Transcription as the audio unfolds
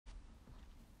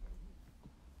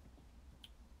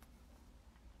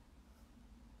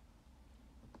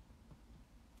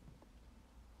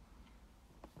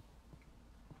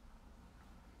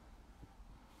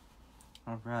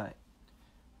Alright.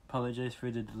 Apologize for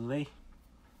the delay.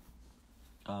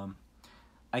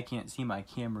 I can't see my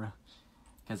camera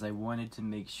because I wanted to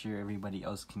make sure everybody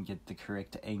else can get the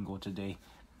correct angle today.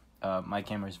 My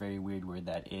camera is very weird where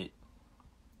that it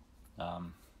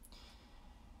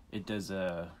does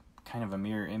a kind of a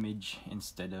mirror image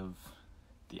instead of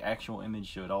the actual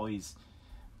image, so it always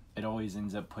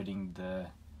ends up putting the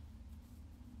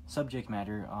subject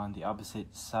matter on the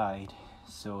opposite side.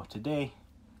 So today,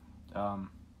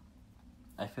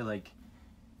 I feel like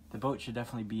the boat should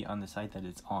definitely be on the side that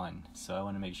it's on, so I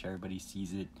want to make sure everybody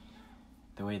sees it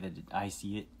the way that I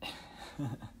see it.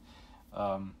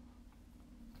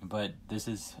 But this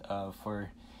is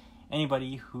for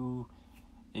anybody who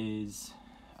is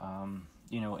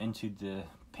into the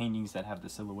paintings that have the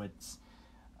silhouettes.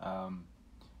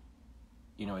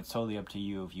 It's totally up to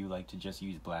you if you like to just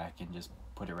use black and just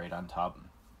put it right on top,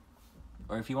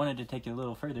 or if you wanted to take it a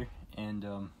little further and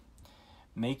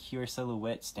make your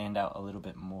silhouette stand out a little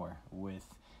bit more with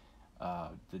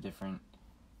the different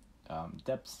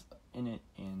depths in it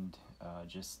and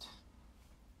just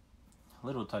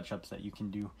little touch-ups that you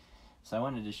can do. So I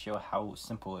wanted to show how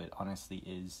simple it honestly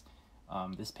is.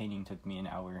 This painting took me an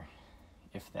hour,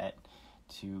 if that,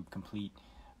 to complete.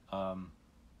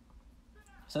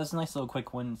 So it's a nice little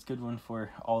quick one. It's a good one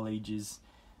for all ages.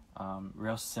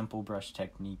 Real simple brush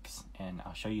techniques, and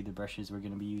I'll show you the brushes we're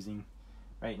going to be using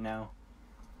right now.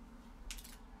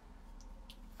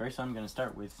 First one I'm going to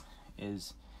start with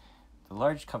is the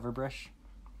large cover brush.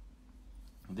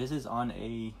 This is on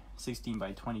a 16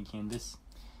 by 20 canvas,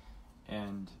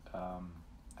 and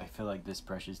I feel like this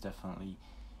brush is definitely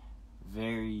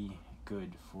very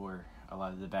good for a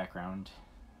lot of the background,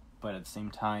 but at the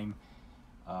same time,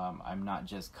 I'm not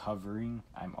just covering,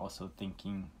 I'm also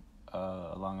thinking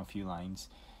along a few lines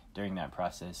during that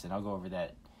process, and I'll go over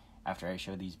that after I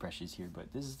show these brushes here.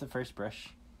 But this is the first brush,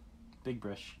 big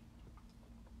brush.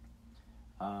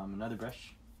 Another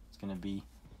brush, it's going to be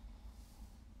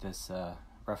this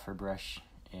rougher brush,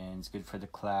 and it's good for the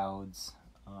clouds.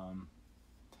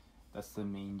 That's the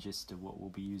main gist of what we'll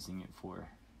be using it for.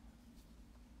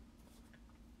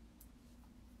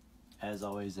 As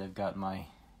always, I've got my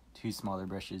two smaller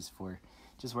brushes for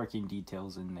just working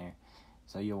details in there,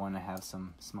 so you'll want to have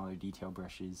some smaller detail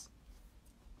brushes.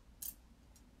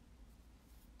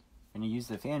 I'm going to use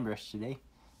the fan brush today.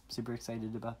 I'm super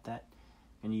excited about that.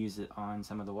 I'm going to use it on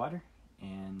some of the water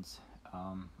and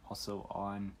also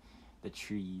on the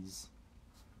trees.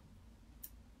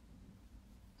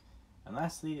 And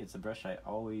lastly, it's a brush I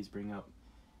always bring up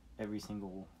every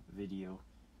single video.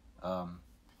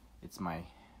 It's my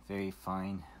very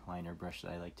fine liner brush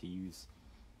that I like to use.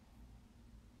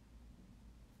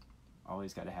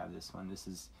 Always got to have this one. This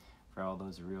is for all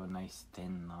those real nice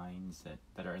thin lines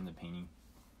that are in the painting.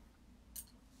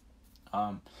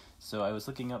 So I was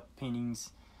looking up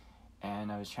paintings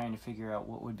and I was trying to figure out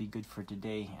what would be good for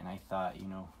today, and I thought,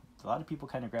 a lot of people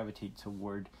kind of gravitate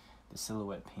toward the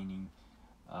silhouette painting.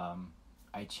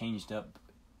 I changed up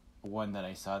one that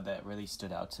I saw that really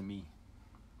stood out to me.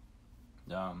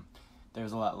 There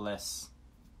was a lot less,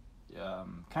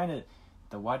 kind of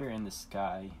the water and the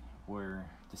sky were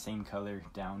the same color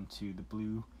down to the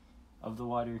blue of the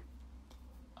water,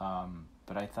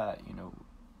 but I thought,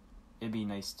 it'd be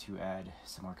nice to add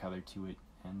some more color to it.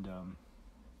 And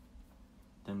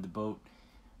then the boat,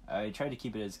 I tried to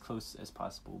keep it as close as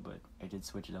possible, but I did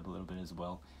switch it up a little bit as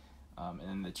well. And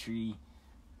then the tree,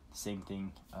 same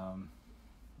thing.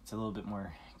 It's a little bit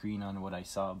more green on what I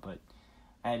saw, but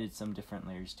I added some different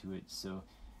layers to it. So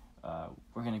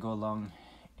we're gonna go along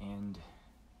and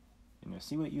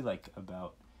see what you like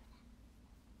about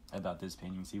this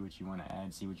painting. See what you want to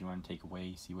add. See what you want to take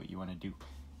away. See what you want to do.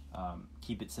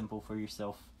 Keep it simple for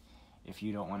yourself. If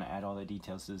you don't want to add all the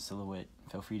details to the silhouette,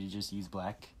 feel free to just use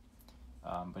black.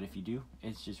 But if you do,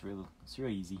 it's real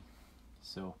easy.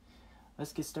 So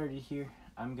let's get started here.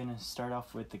 I'm gonna start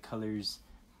off with the colors.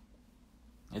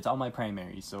 It's all my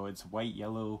primaries, so it's white,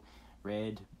 yellow,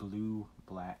 red, blue,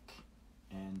 black,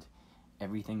 and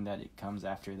everything that it comes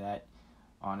after that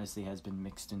honestly has been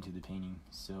mixed into the painting.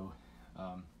 So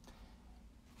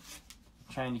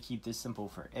trying to keep this simple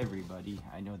for everybody.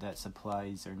 I know that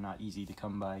supplies are not easy to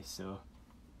come by, so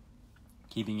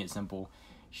keeping it simple,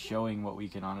 showing what we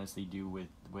can honestly do with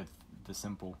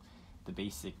the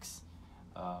basics,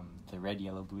 the red,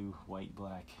 yellow, blue, white,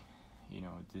 black,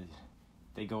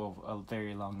 they go a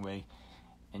very long way,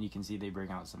 and you can see they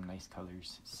bring out some nice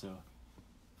colors. So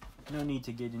no need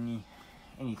to get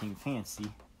anything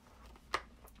fancy.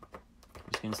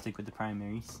 Just gonna stick with the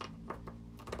primaries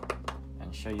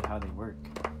and show you how they work.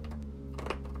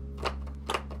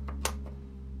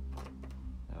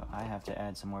 So I have have to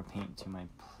add some more paint to my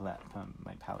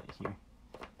palette here.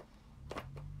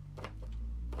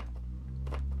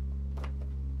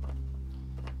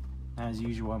 As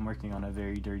usual, I'm working on a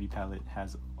very dirty palette.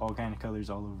 Has all kind of colors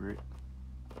all over it.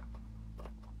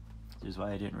 Which is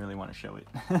why I didn't really want to show it.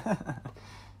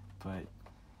 But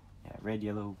yeah, red,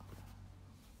 yellow,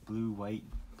 blue, white,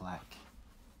 black.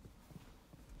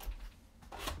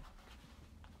 I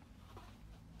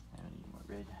don't need more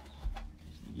red.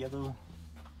 Just yellow,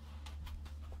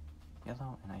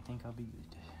 and I think I'll be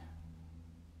good.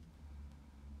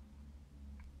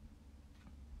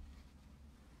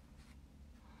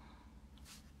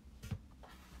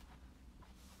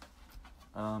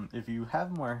 If you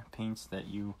have more paints that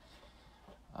you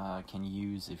can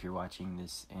use if you're watching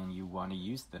this and you want to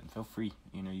use them, feel free.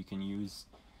 You know, you can use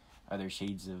other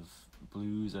shades of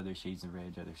blues, other shades of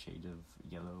red, other shades of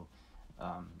yellow.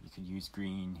 You could use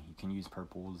green, you can use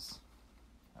purples.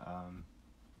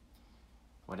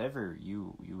 Whatever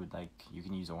you would like. You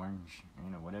can use orange,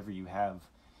 you know, whatever you have.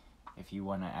 If you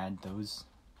want to add those,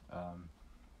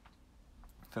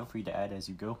 feel free to add as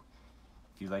you go.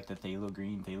 If you like the phthalo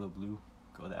green, phthalo blue,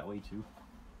 go that way too.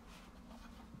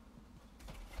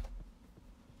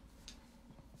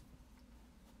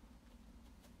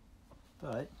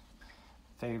 But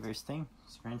very first thing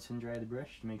is rinse and dry the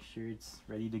brush to make sure it's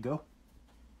ready to go.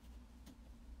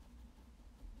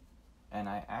 And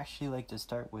I actually like to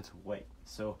start with white.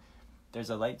 So there's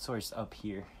a light source up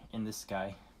here in the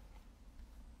sky.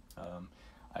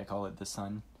 I call it the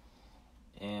sun.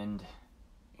 And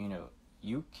you know,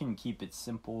 you can keep it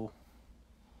simple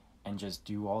and just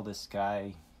do all the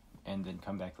sky and then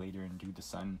come back later and do the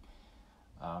sun.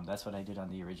 That's what I did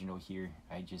on the original here.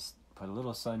 I just put a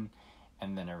little sun,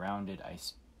 and then around it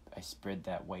I spread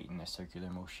that white in a circular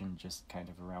motion just kind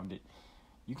of around it.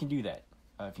 You can do that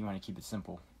if you want to keep it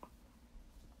simple.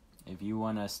 If you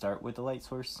want to start with the light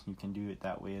source, you can do it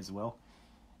that way as well.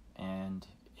 And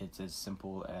it's as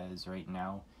simple as right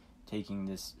now taking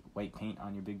this white paint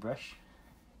on your big brush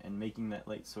and making that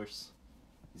light source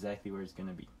exactly where it's going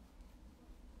to be.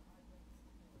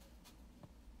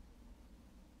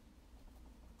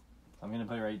 So I'm going to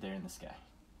put it right there in the sky.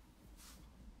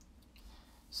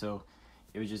 So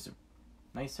it was just a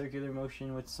nice circular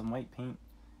motion with some white paint.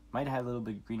 Might have had a little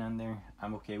bit of green on there.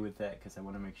 I'm okay with that because I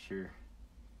want to make sure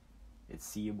it's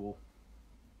seeable.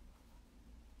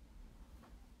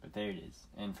 But there it is.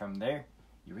 And from there,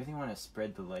 you really want to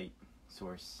spread the light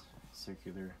source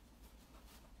circular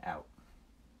out.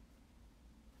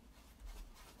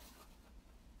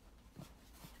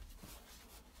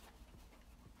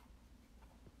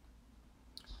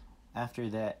 After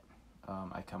that,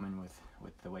 I come in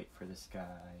with the white for the sky.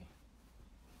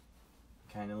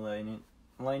 Kind of line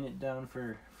it down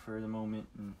for the moment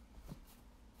and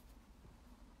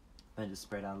let it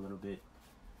spread out a little bit.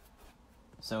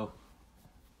 So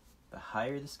the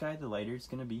higher the sky, the lighter it's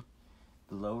going to be.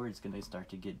 The lower it's going to start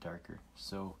to get darker.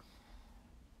 So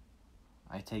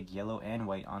I take yellow and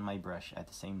white on my brush at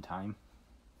the same time,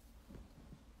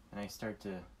 and I start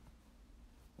to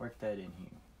work that in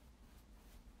here.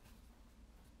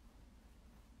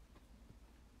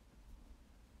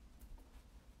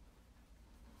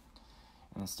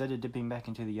 And instead of dipping back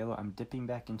into the yellow, I'm dipping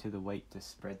back into the white to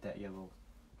spread that yellow.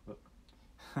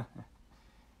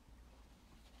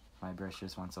 My brush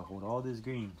just wants to hold all this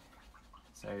green.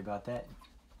 Sorry about that.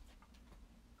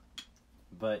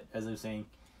 But as I was saying,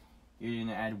 you're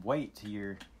gonna add white to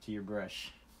your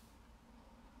brush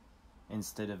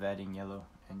instead of adding yellow,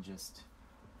 and just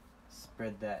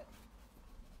spread that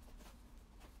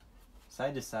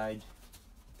side to side.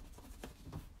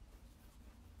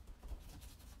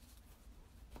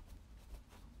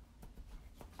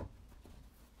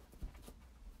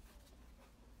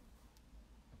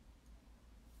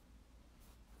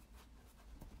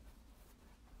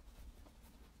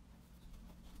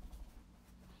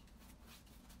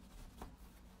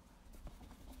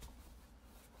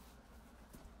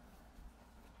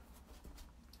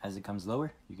 As it comes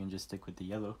lower, you can just stick with the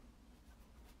yellow.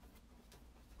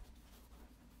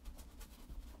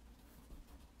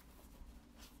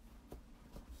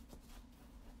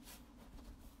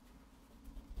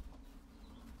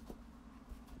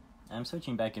 I'm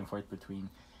switching back and forth between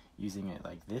using it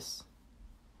like this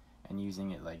and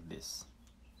using it like this.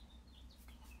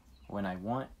 When I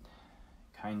want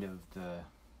kind of the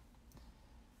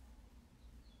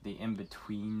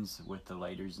in-betweens with the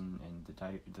lighters and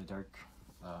the dark,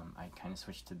 I kind of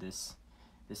switch to this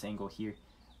angle here.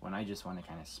 When I just want to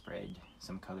kind of spread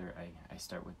some color, I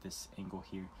start with this angle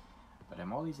here. But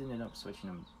I'm always ended up switching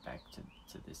them back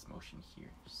to this motion here.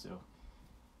 So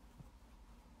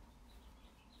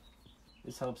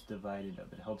This helps divide it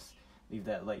up. It helps leave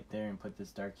that light there and put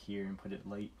this dark here and put it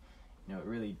light. You know, it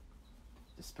really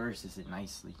disperses it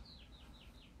nicely.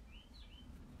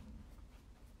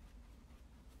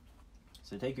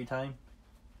 So take your time,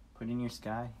 put in your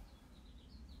sky.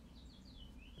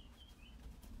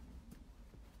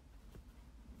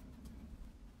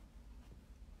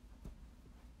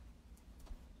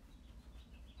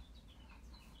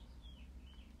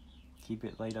 Keep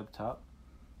it light up top.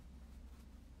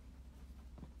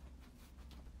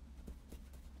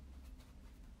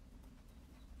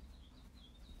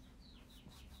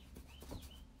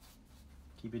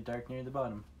 Keep it dark near the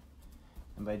bottom.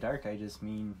 And by dark, I just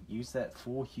mean use that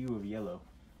full hue of yellow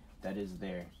that is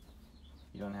there.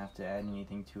 You don't have to add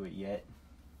anything to it yet.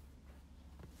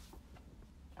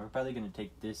 And we're probably going to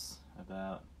take this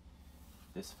about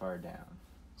this far down.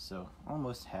 So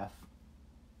almost half.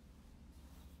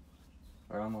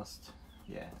 Or almost,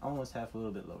 yeah, almost half, a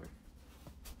little bit lower.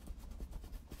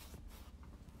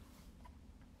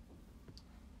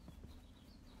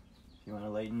 If you want to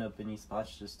lighten up any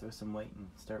spots, just throw some light and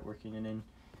start working it in.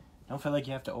 Don't feel like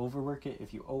you have to overwork it.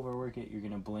 If you overwork it, you're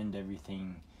going to blend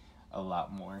everything a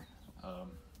lot more.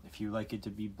 If you like it to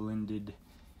be blended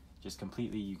just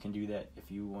completely, you can do that.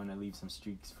 If you want to leave some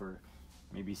streaks for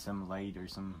maybe some light or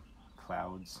some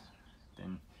clouds,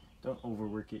 then don't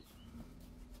overwork it.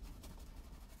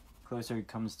 Closer it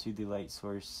comes to the light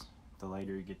source, the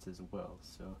lighter it gets as well.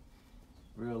 So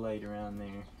real light around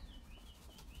there.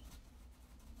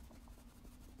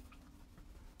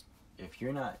 If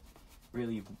you're not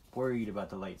really worried about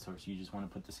the light source, you just want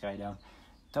to put the sky down,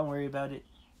 don't worry about it.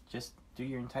 Just do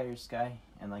your entire sky,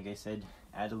 and like I said,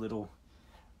 add a little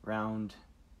round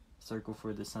circle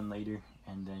for the sun later,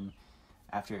 and then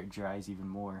after it dries even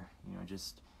more, you know,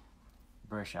 just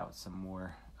brush out some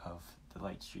more of the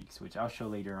light streaks, which I'll show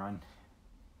later on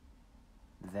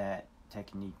that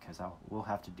technique, because we'll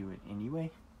have to do it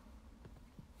anyway.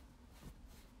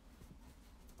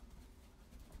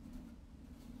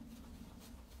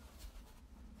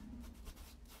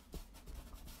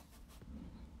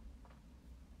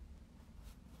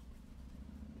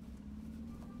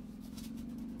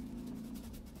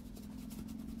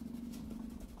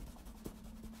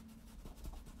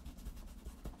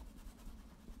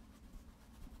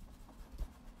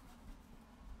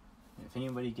 If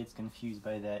anybody gets confused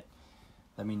by that,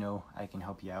 let me know. I can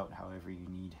help you out however you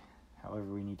need, however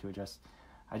we need to adjust.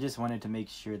 I just wanted to make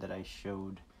sure that I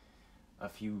showed a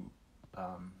few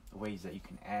ways that you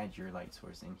can add your light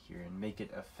source in here and make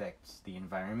it affect the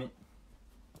environment.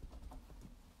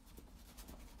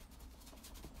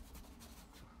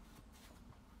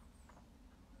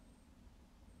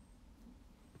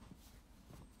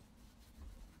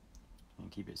 And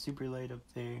keep it super light up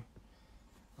there.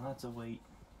 Lots of white.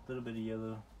 A little bit of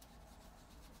yellow.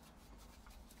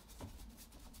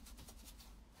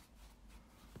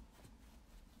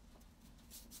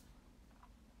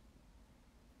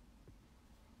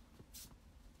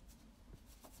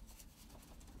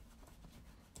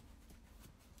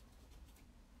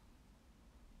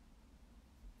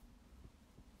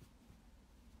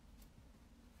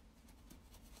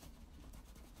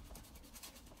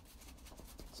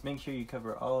 Just make sure you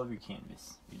cover all of your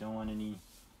canvas. You don't want any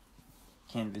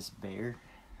canvas bare.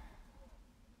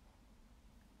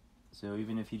 So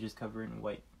even if you just cover it in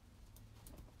white,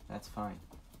 that's fine.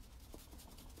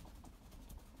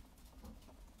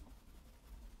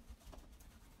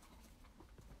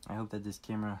 I hope that this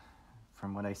camera,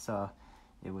 from what I saw,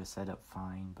 it was set up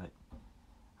fine, but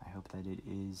I hope that it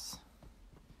is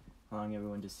allowing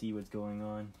everyone to see what's going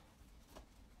on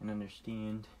and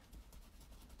understand.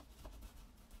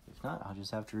 If not, I'll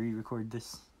just have to re-record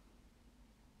this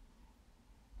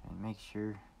and make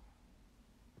sure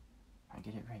I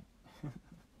get it right.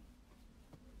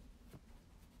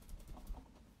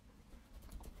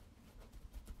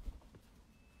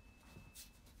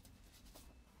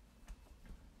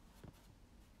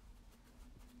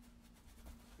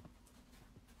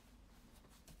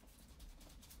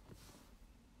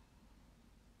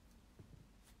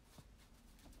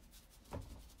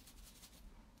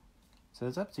 So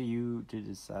it's up to you to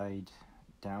decide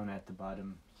down at the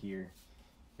bottom here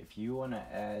if you want to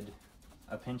add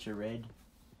a pinch of red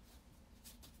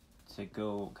to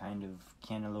go kind of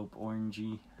cantaloupe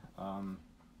orangey,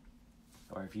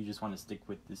 or if you just want to stick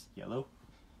with this yellow.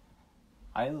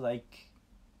 I like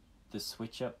the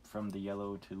switch up from the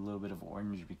yellow to a little bit of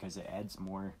orange because it adds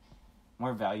more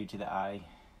value to the eye,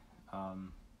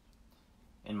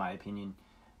 in my opinion.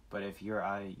 But if your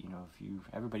eye,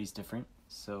 everybody's different,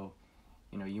 so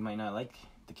you might not like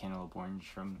the cantaloupe orange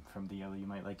from the yellow. You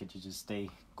might like it to just stay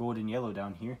golden yellow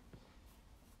down here.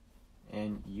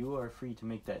 And you are free to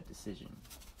make that decision.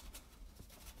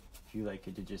 If you like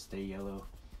it to just stay yellow,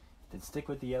 then stick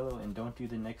with the yellow and don't do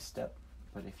the next step.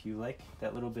 But if you like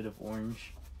that little bit of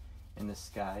orange in the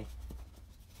sky,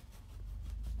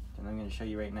 then I'm going to show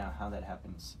you right now how that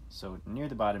happens. So near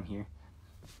the bottom here,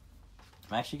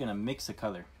 I'm actually going to mix a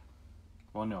color.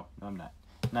 Well, no, I'm not.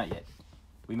 Not yet.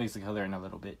 We mix the color in a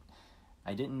little bit.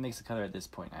 I didn't mix the color at this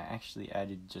point. I actually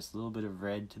added just a little bit of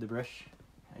red to the brush.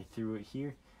 I threw it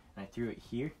here, and I threw it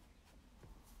here.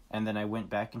 And then I went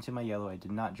back into my yellow. I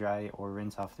did not dry or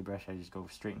rinse off the brush. I just go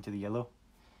straight into the yellow.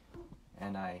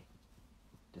 And I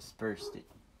dispersed it.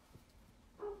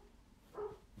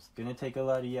 It's going to take a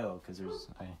lot of yellow because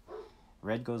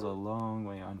red goes a long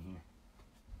way on here.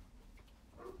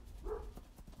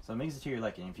 So mix it to your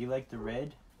liking. If you like the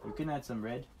red, you can add some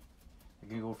red. You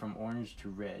can go from orange to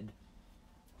red.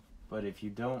 But if you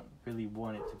don't really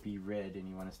want it to be red and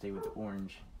you want to stay with the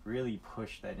orange, really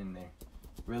push that in there.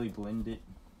 Really blend it.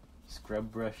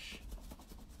 Scrub brush.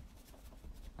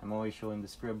 I'm always showing the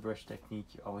scrub brush technique.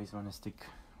 You always want to stick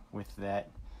with that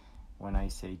when I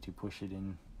say to push it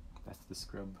in. That's the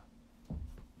scrub.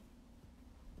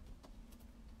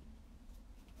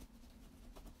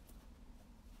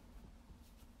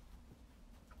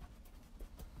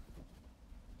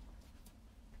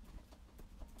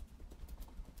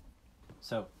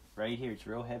 So right here it's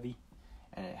real heavy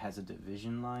and it has a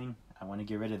division line. I want to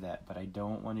get rid of that, but I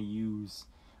don't want to use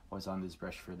what's on this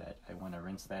brush for that. I want to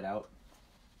rinse that out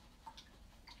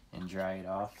and dry it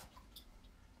off.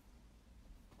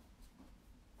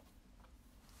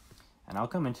 And I'll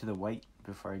come into the white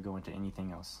before I go into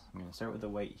anything else. I'm going to start with the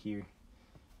white here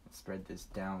and spread this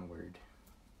downward.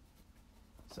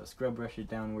 So scrub brush it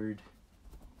downward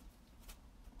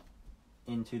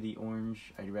into the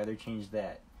orange. I'd rather change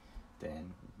that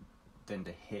than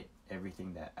to hit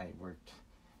everything that I worked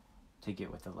to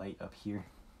get with the light up here.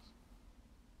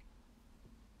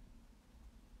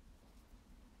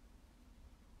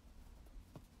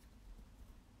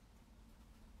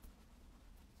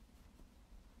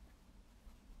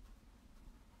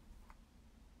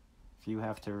 If you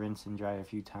have to rinse and dry a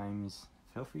few times,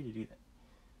 feel free to do that.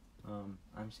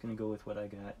 I'm just going to go with what I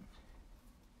got.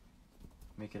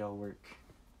 Make it all work.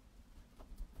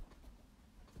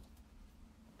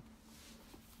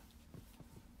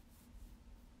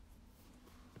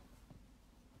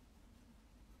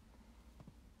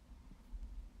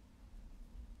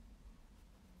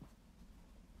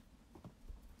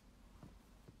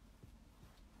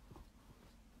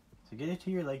 So get it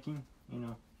to your liking, you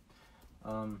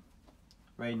know.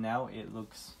 Right now it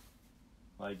looks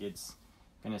like it's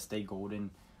gonna stay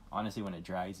golden. Honestly, when it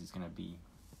dries, it's gonna be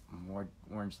more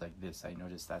orange like this. I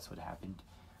noticed that's what happened.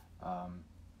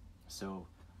 So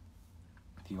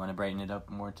if you want to brighten it up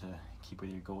more to keep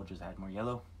with your gold, just add more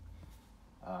yellow.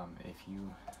 If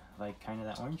you like kind of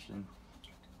that orange, then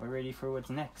we're ready for what's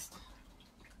next.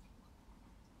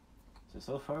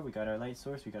 So far we got our light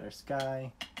source, we got our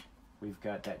sky, we've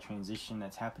got that transition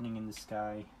that's happening in the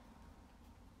sky.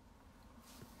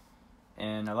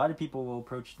 And a lot of people will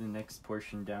approach the next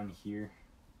portion down here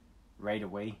right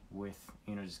away with,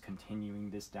 you know, just continuing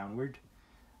this downward.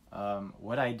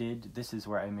 What I did, this is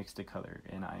where I mixed a color,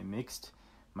 and I mixed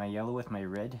my yellow with my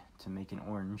red to make an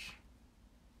orange.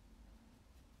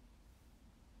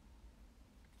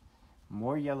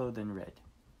 More yellow than red,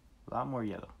 a lot more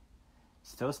yellow,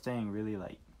 still staying really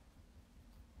light.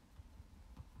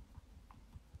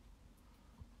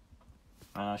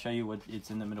 And I'll show you what it's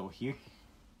in the middle here.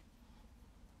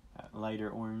 That lighter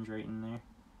orange right in there.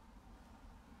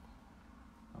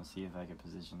 I'll see if I can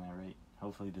position that right.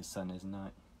 Hopefully the sun is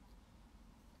not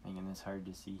making this hard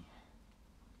to see.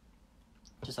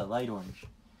 Just a light orange.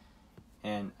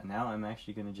 And now I'm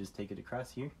actually going to just take it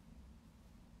across here.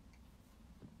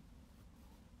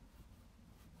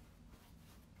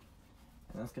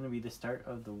 And that's going to be the start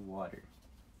of the water.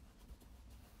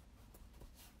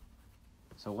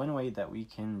 So one way that we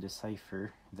can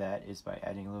decipher that is by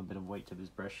adding a little bit of white to this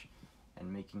brush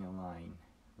and making a line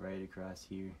right across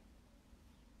here.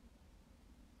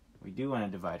 We do want a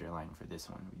divider line for this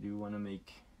one. We do want to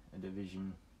make a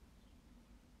division.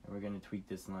 And we're going to tweak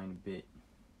this line a bit.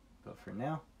 But for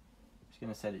now, I'm just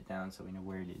going to set it down so we know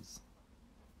where it is.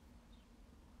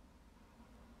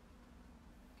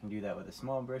 You can do that with a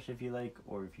small brush if you like,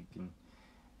 or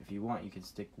if you want, you can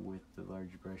stick with the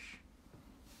large brush.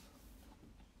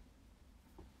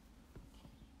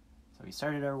 So we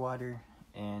started our water,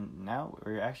 and now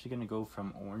we're actually going to go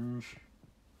from orange.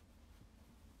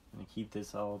 I'm going to keep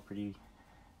this all pretty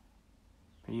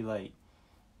light,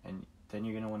 and then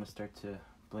you're going to want to start to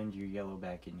blend your yellow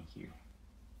back in here.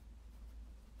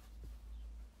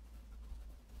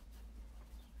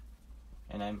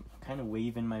 and I'm kind of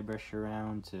waving my brush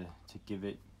around to give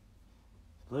it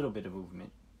a little bit of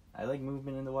movement. I like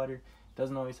movement in the water.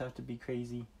 Doesn't always have to be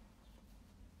crazy,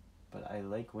 but I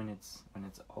like when it's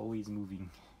always moving.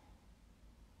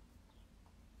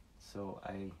 So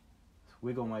I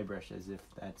wiggle my brush as if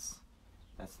that's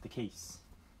the case.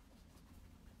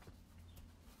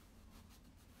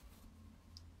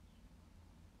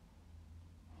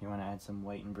 If you want to add some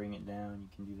white and bring it down, you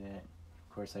can do that.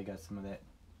 Of course, I got some of that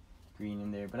green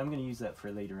in there, but I'm going to use that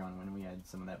for later on when we add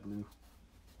some of that blue.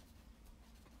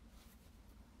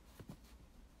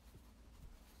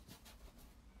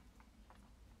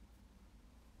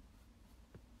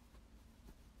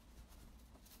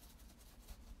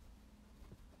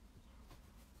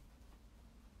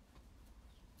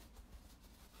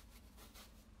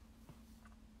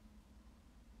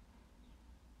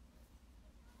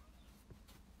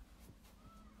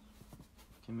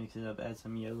 Can mix it up, add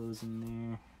some yellows in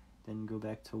there, then go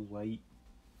back to white.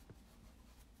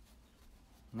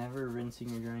 Never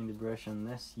rinsing or drying the brush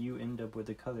unless you end up with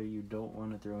a color you don't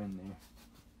want to throw in there.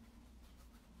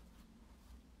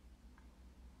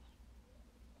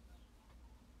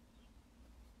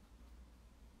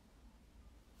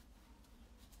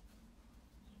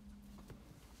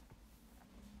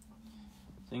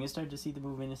 So you can start to see the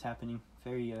movement is happening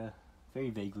very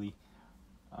vaguely.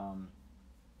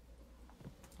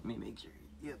 Let me make sure.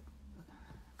 Yep.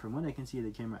 From what I can see of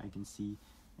the camera, I can see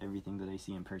everything that I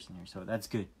see in person here. So that's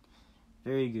good.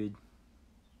 Very good.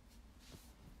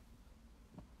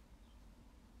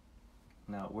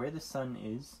 Now, where the sun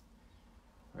is,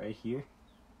 right here,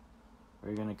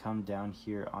 we're going to come down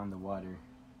here on the water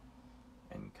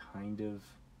and kind of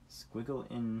squiggle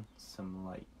in some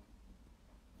light.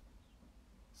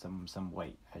 Some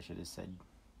white, I should have said.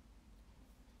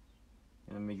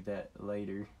 Gonna make that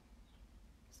lighter.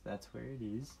 That's where it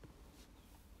is.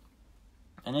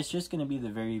 And it's just going to be the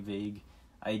very vague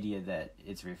idea that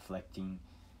it's reflecting,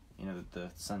 you know, the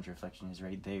sun's reflection is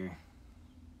right there.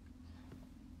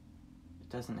 It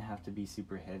doesn't have to be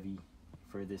super heavy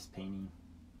for this painting.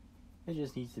 It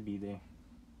just needs to be there.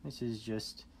 This is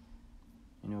just,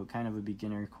 you know, kind of a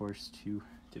beginner course to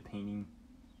painting.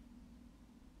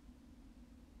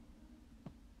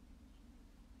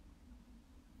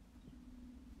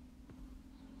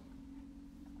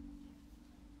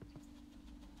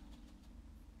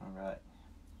 Alright,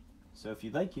 so if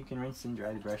you'd like, you can rinse and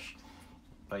dry the brush,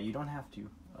 but you don't have to.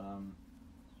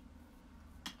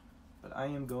 But I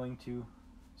am going to,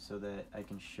 so that I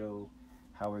can show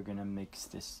how we're going to mix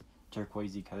this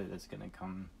turquoisey color that's going to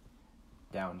come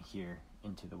down here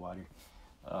into the water.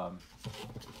 I'm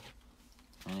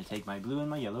going to take my blue and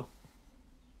my yellow,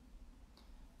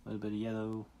 a little bit of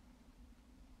yellow,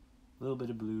 a little bit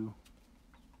of blue.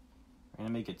 We're going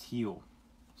to make a teal.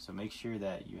 So make sure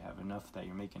that you have enough that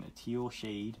you're making a teal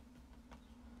shade.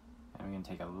 And we're going to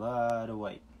take a lot of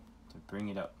white to bring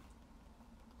it up.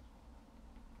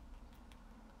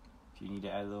 If you need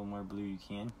to add a little more blue, you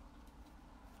can.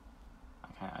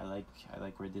 I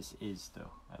like where this is though.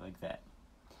 I like that.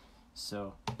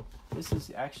 So this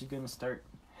is actually going to start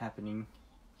happening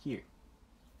here.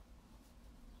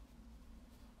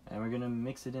 And we're going to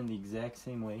mix it in the exact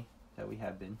same way that we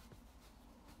have been.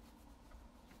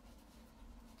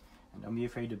 And don't be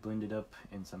afraid to blend it up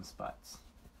in some spots.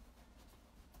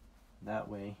 That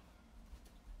way,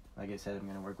 like I said, I'm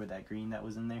going to work with that green that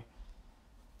was in there.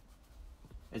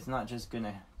 It's not just going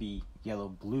to be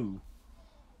yellow-blue.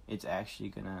 It's actually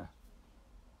going to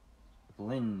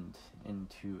blend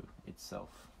into itself.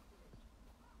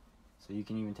 So you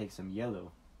can even take some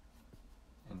yellow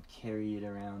and carry it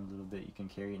around a little bit. You can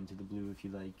carry it into the blue if you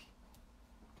like.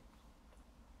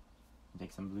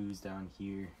 Take some blues down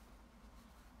here.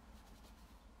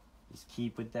 Just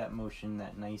keep with that motion,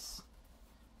 that nice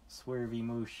swervy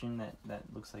motion that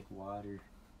looks like water.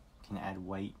 You can add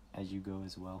white as you go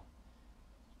as well.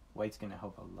 White's going to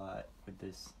help a lot with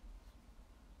this.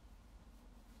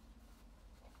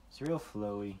 It's real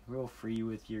flowy, real free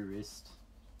with your wrist.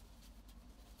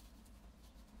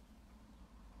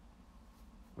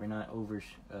 We're not over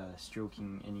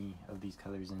stroking any of these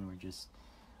colors in, we're just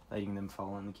letting them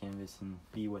fall on the canvas and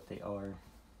be what they are.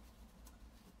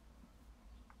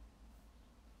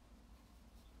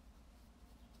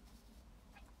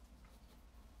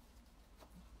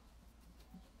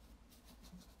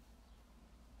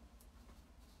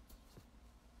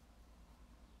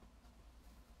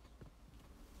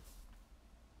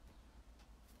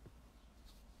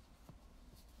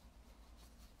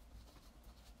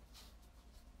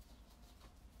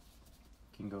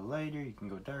 You can go lighter, you can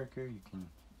go darker, you can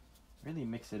really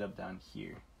mix it up down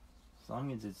here. As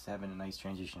long as it's having a nice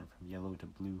transition from yellow to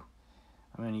blue,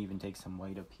 I'm going to even take some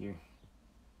white up here.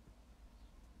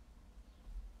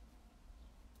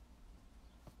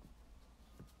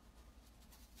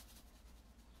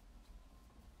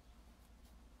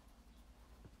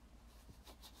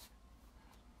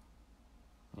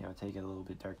 Yeah, I'll take it a little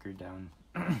bit darker down.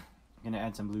 I'm going to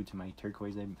add some blue to my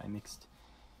turquoise I mixed.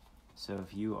 So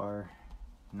if you are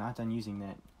not done using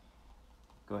that,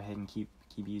 go ahead and keep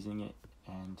using it.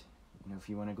 And you know, if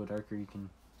you want to go darker, you can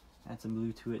add some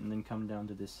blue to it and then come down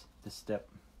to this step.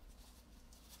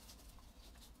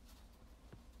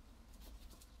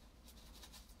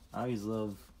 I always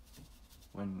love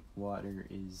when water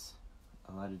is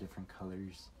a lot of different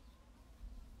colors.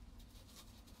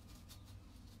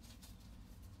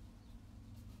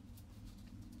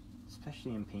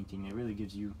 Especially in painting, it really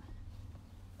gives you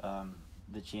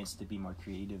the chance to be more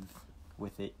creative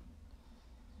with it.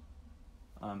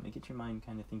 It gets your mind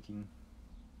kind of thinking.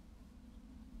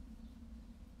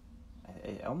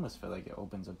 I almost feel like it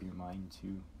opens up your mind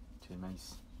to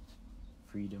nice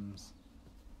freedoms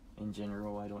in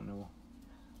general. I don't know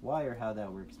why or how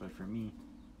that works, but for me,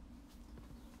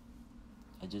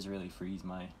 it just really frees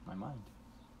my mind.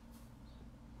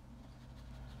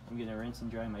 I'm gonna rinse and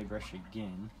dry my brush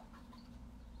again.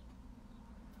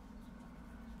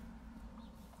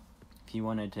 If you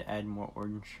wanted to add more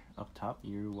orange up top,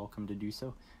 you're welcome to do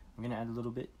so. I'm gonna add a little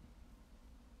bit.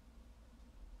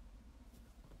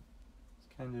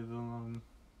 It's kind of along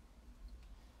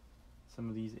some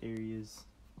of these areas.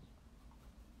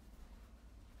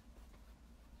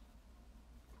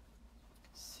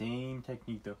 Same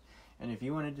technique though. And if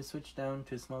you wanted to switch down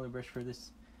to a smaller brush for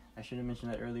this, I should have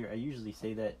mentioned that earlier. I usually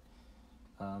say that,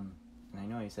 and I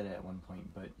know I said it at one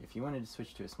point, but if you wanted to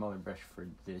switch to a smaller brush for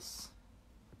this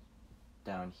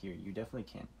down here, you definitely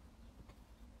can.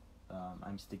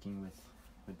 I'm sticking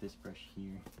with this brush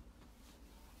here.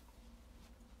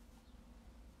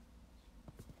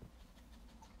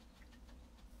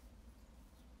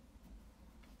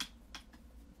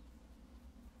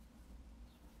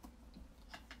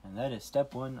 And that is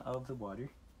step 1 of the water.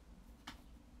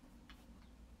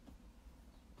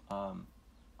 I'm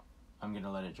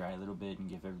gonna let it dry a little bit and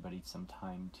give everybody some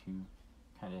time to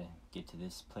kind of get to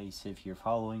this place if you're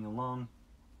following along.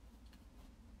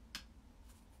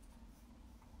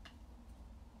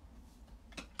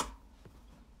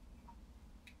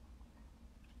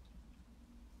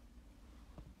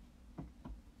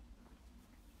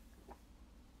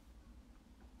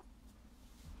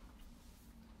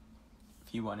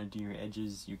 If you want to do your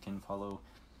edges, you can follow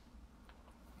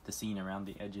the scene around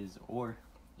the edges, or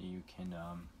you can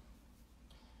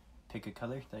pick a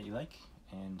color that you like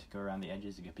and go around the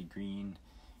edges. It could be green,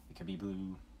 it could be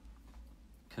blue,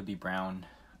 could be brown.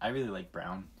 I really like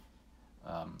brown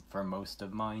for most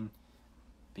of mine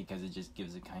because it just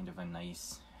gives it kind of a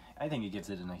nice, I think it gives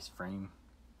it a nice frame,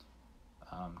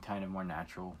 kind of more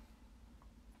natural.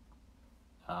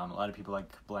 A lot of people like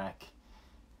black.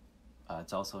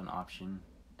 It's also an option,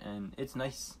 and it's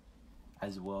nice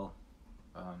as well.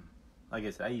 Like I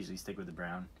said, I usually stick with the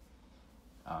brown.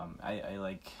 I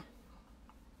like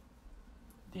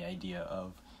the idea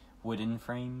of wooden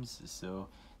frames, so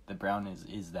the brown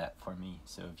is that for me.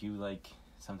 So if you like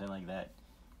something like that,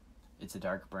 it's a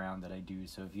dark brown that I do.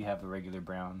 So if you have a regular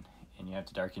brown and you have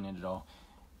to darken it at all,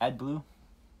 add blue.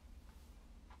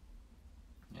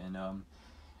 And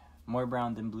more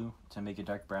brown than blue to make it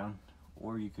dark brown.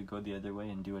 Or you could go the other way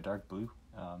and do a dark blue,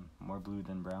 more blue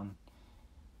than brown.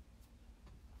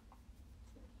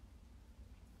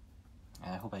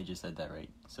 And I hope I just said that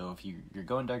right. So if you're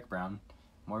going dark brown,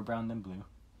 more brown than blue.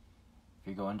 If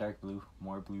you're going dark blue,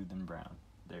 more blue than brown.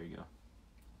 There you go.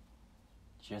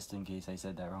 Just in case I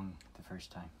said that wrong the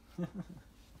first time.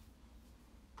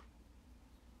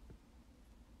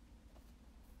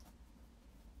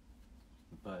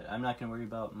 But I'm not going to worry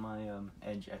about my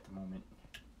edge at the moment.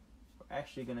 We're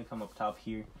actually going to come up top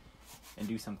here and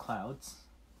do some clouds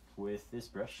with this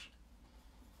brush.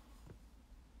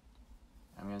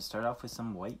 I'm going to start off with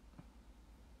some white.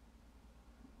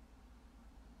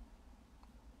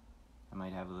 I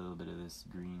might have a little bit of this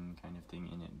green kind of thing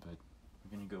in it, but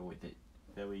we're going to go with it.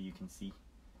 That way you can see.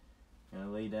 I'm going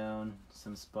to lay down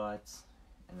some spots,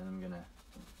 and then I'm going to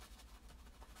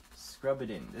scrub it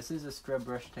in. This is a scrub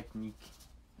brush technique.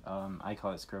 I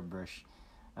call it scrub brush.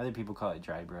 Other people call it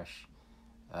dry brush.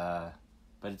 But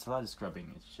it's a lot of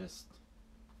scrubbing. It's just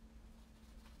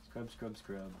scrub, scrub,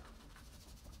 scrub.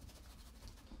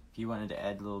 If you wanted to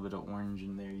add a little bit of orange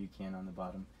in there, you can on the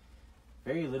bottom.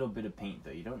 Very little bit of paint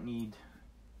though. You don't need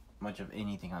much of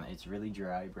anything on it. It's really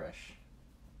dry brush.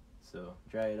 So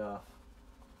dry it off.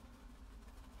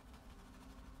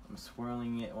 I'm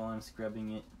swirling it while I'm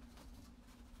scrubbing it.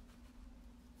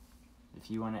 if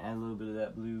you want to add a little bit of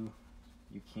that blue,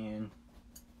 you can.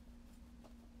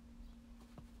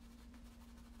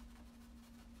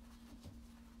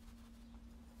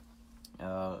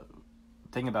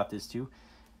 Thing about this too,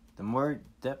 the more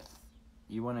depth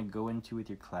you want to go into with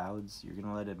your clouds, you're going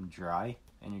to let them dry,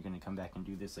 and you're going to come back and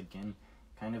do this again,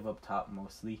 kind of up top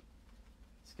mostly.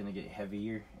 It's going to get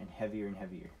heavier and heavier and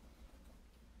heavier.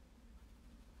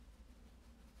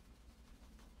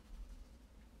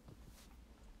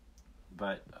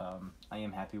 But I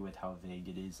am happy with how vague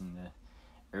it is in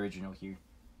the original here,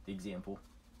 the example.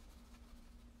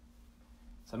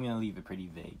 So I'm going to leave it pretty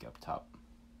vague up top.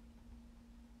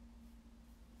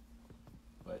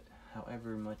 But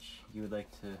however much you would like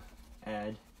to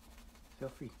add, feel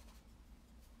free.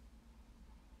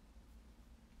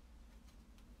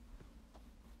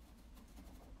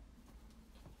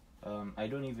 I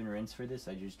don't even rinse for this,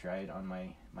 I just dry it on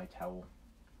my towel.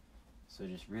 So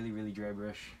just really, really dry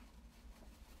brush.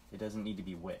 It doesn't need to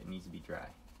be wet, it needs to be dry.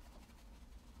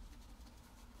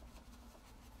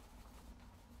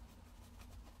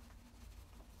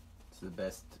 It's the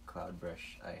best cloud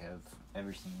brush I have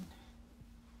ever seen.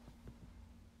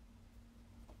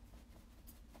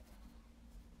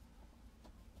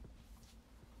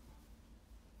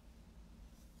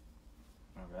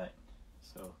 Alright,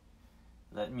 so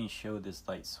let me show this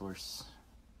light source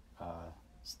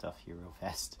stuff here real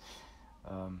fast.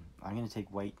 I'm going to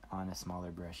take white on a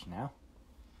smaller brush now.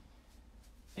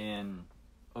 And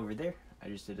over there, I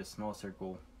just did a small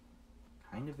circle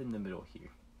kind of in the middle here.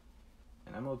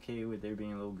 And I'm okay with there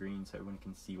being a little green so everyone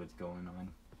can see what's going on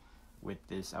with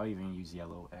this. I'll even use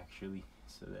yellow actually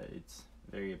so that it's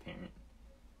very apparent.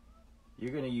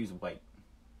 You're going to use white.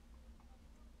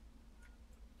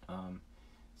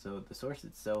 So the source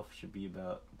itself should be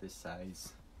about this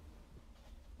size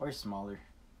or smaller.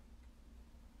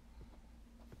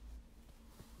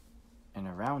 And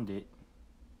around it,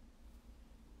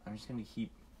 I'm just going to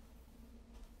keep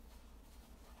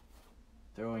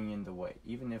throwing in the white,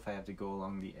 even if I have to go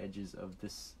along the edges of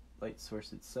this light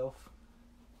source itself,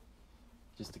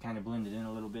 just to kind of blend it in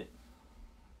a little bit.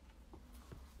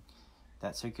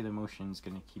 That circular motion is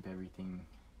going to keep everything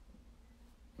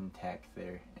intact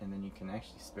there, and then you can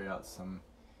actually spread out some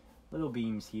little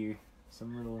beams here,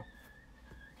 some little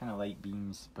kind of light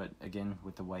beams, but again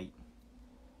with the white.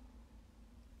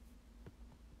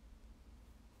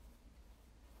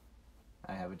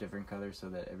 I have a different color so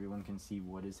that everyone can see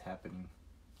what is happening.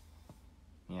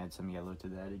 Let me add some yellow to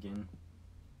that again.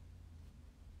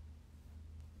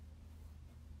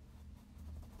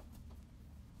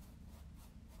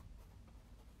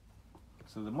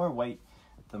 So the more white,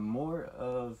 the more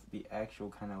of the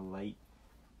actual kind of light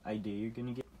idea you're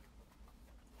gonna get.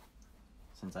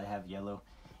 Since I have yellow,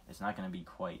 it's not gonna be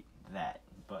quite that,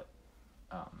 but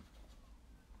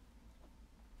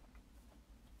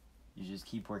you just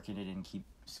keep working it and keep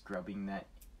scrubbing that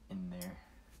in there.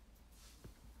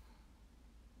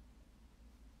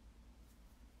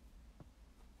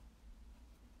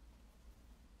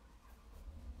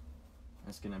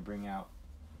 That's gonna bring out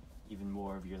even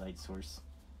more of your light source.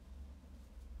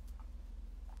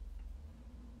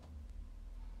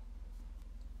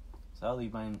 So I'll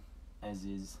leave mine as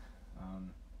is.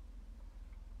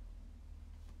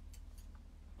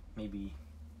 Maybe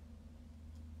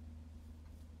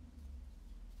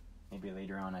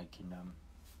later on I can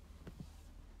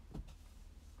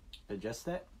adjust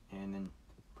that and then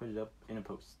put it up in a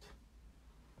post.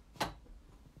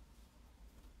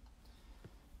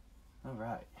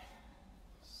 Alright,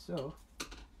 so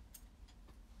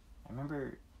I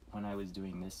remember when I was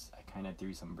doing this, I kind of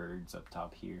threw some birds up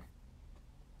top here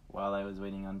while I was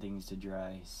waiting on things to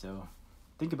dry. So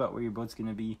think about where your boat's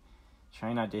gonna be.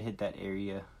 Try not to hit that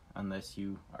area unless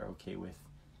you are okay with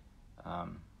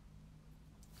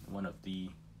one of the,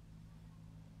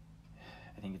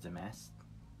 I think it's a mast,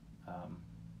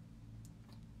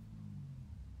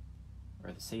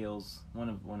 or the sails, one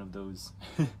of those.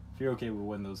 If you're okay with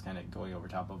one of those kind of going over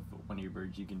top of one of your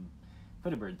birds, you can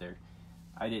put a bird there.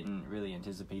 I didn't really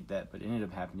anticipate that, but it ended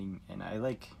up happening, and I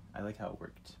like how it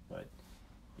worked. But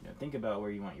you know, think about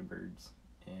where you want your birds,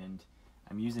 and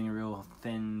I'm using a real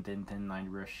thin line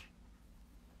brush.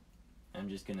 I'm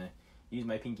just gonna use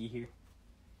my pinky here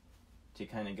to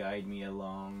kind of guide me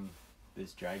along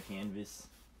this dry canvas.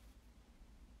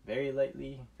 Very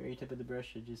lightly, very tip of the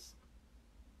brush. I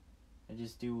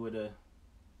just do what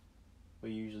you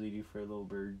usually do for little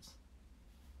birds,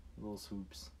 little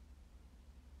swoops.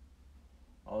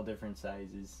 All different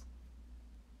sizes.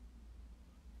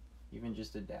 Even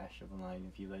just a dash of a line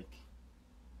if you like.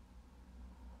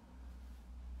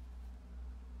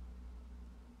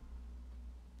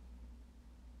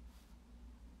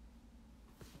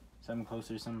 Some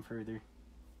closer, some further.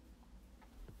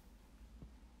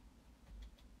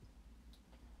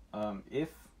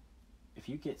 If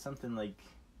you get something like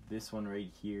this one right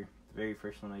here, the very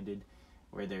first one I did,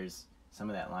 where there's some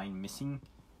of that line missing,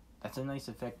 that's a nice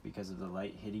effect because of the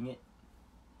light hitting it.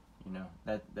 You know,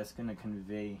 that's gonna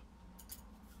convey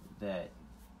that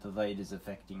the light is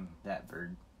affecting that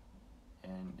bird,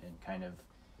 and kind of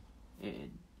it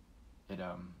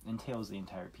entails the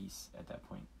entire piece at that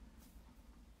point.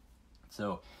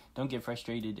 So don't get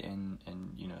frustrated and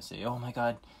you know, say, oh my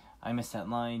god, I missed that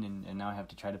line and now I have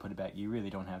to try to put it back. You really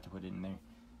don't have to put it in there,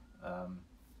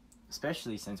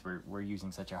 especially since we're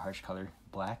using such a harsh color,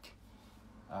 black,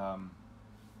 on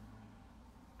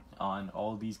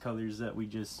all these colors that we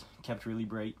just kept really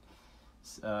bright.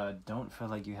 Don't feel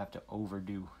like you have to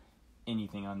overdo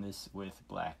anything on this with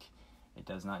black. It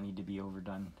does not need to be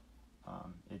overdone.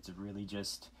 It's really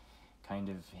just kind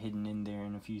of hidden in there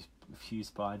in a few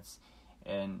spots,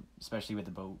 and especially with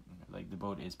the boat, like the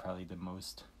boat is probably the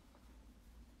most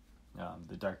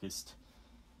the darkest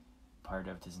part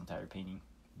of this entire painting,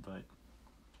 but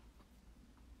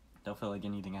don't feel like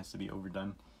anything has to be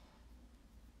overdone.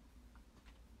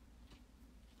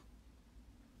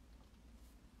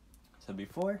 So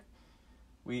before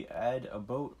we add a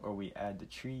boat or we add the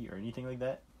tree or anything like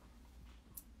that,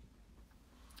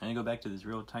 I'm going to go back to this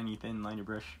real tiny thin liner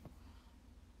brush.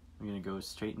 I'm going to go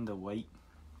straight into white.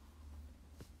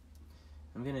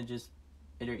 I'm going to just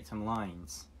iterate some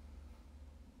lines.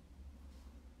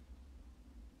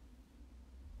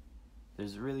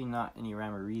 There's really not any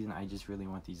rhyme or reason. I just really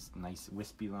want these nice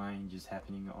wispy lines just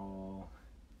happening all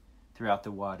throughout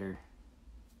the water.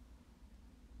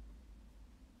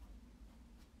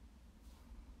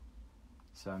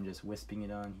 So I'm just wisping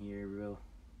it on here, real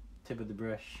tip of the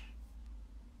brush.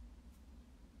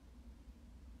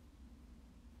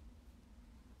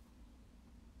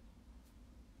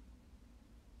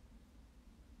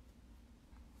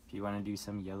 If you want to do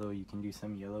some yellow, you can do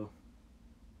some yellow.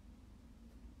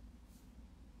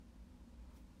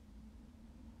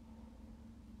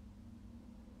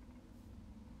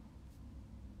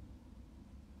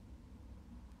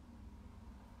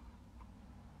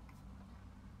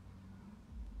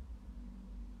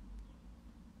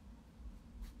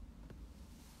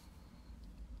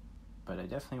 But I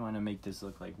definitely want to make this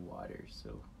look like water,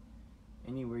 so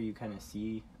anywhere you kind of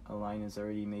see a line is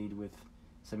already made with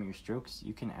some of your strokes,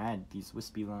 you can add these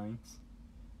wispy lines.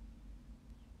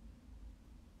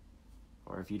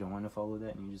 Or if you don't want to follow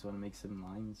that and you just want to make some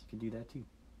lines, you can do that too.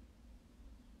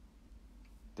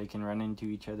 They can run into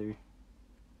each other.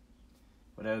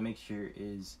 What I would make sure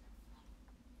is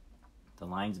the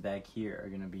lines back here are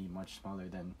going to be much smaller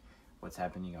than what's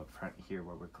happening up front here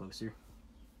where we're closer.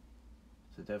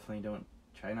 So definitely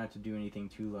try not to do anything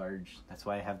too large. That's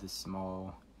why I have this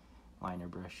small liner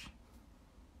brush.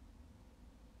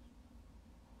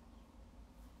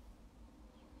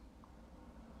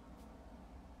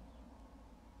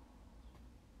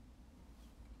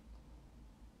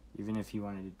 Even if you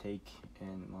wanted to take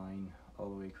and line all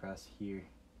the way across here,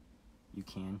 you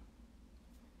can.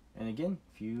 And again,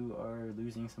 if you are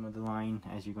losing some of the line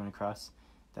as you're going across,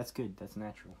 that's good, that's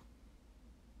natural.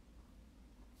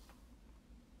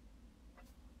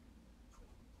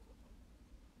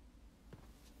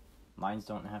 Lines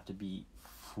don't have to be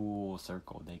full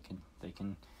circle. They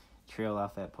can trail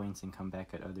off at points and come back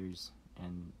at others,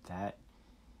 and that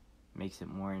makes it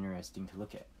more interesting to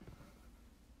look at.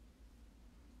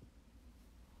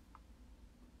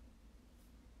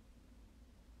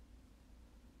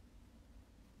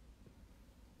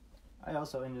 I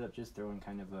also ended up just throwing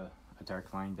kind of a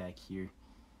dark line back here.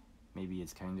 Maybe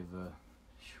it's kind of a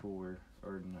shore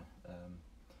or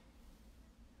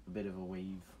a bit of a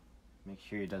wave. Make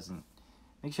sure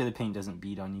the paint doesn't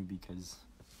bead on you, because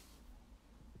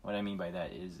what I mean by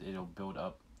that is it'll build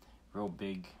up real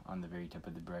big on the very tip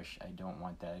of the brush. I don't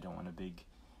want that. I don't want a big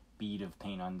bead of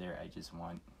paint on there. I just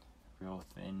want real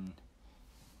thin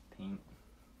paint.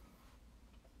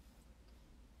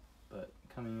 But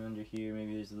coming under here,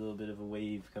 maybe there's a little bit of a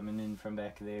wave coming in from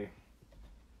back there.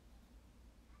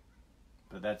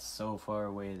 But that's so far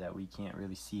away that we can't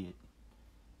really see it.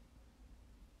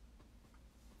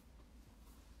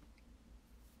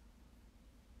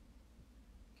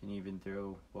 Can even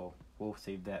throw, well, we'll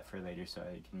save that for later so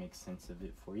I can make sense of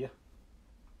it for you.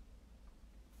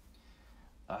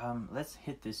 Let's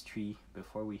hit this tree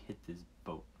before we hit this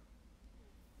boat.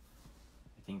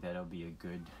 I think that'll be a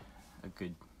good,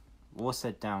 we'll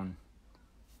set down,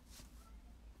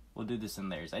 we'll do this in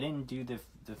layers. I didn't do the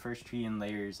first tree in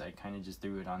layers, I kind of just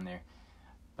threw it on there.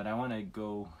 But I want to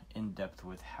go in depth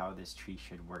with how this tree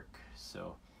should work.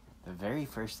 So the very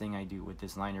first thing I do with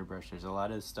this liner brush, there's a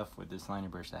lot of stuff with this liner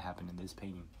brush that happened in this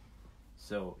painting.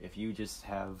 So if you just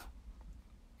have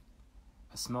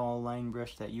a small line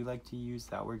brush that you like to use,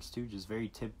 that works too. Just very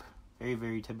tip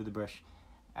of the brush.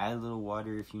 Add a little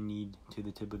water if you need to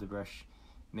the tip of the brush.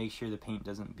 Make sure the paint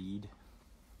doesn't bead.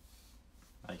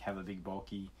 Like have a big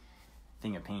bulky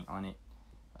thing of paint on it,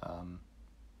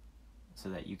 so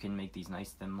that you can make these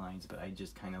nice thin lines. But I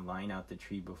just kind of line out the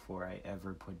tree before I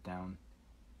ever put down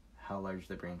how large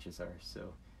the branches are.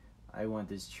 So I want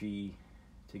this tree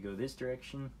to go this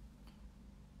direction.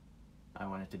 I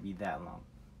want it to be that long.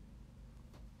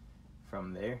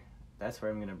 From there, that's where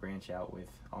I'm going to branch out with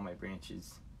all my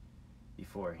branches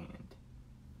beforehand.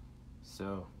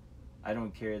 So I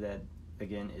don't care that,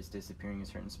 again, it's disappearing in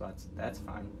certain spots. That's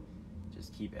fine.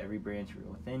 Just keep every branch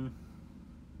real thin.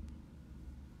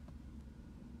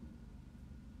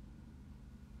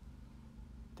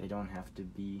 They don't have to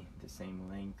be the same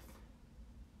length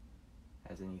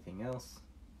as anything else.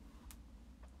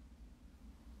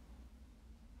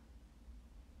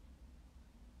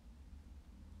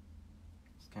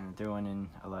 Just kind of throwing in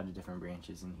a lot of different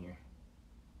branches in here.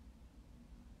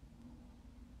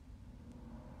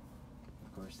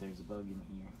 Of course, there's a bug in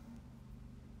here.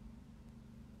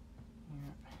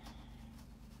 Yeah.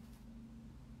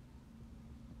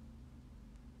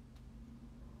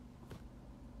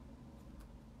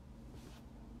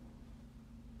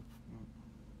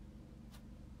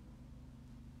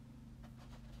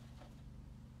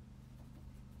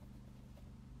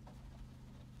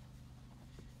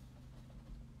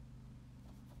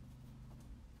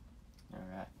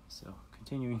 Alright, so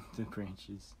continuing the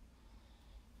branches.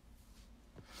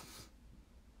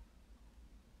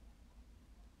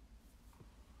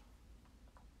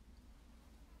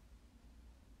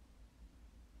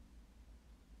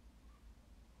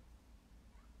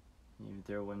 You can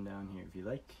throw one down here if you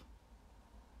like.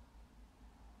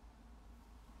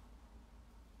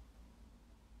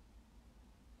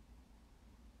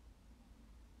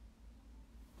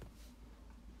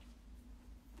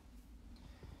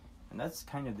 And that's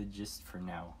kind of the gist for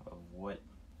now of what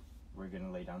we're going to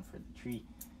lay down for the tree,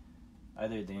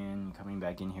 other than coming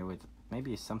back in here with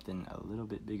maybe something a little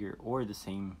bit bigger, or the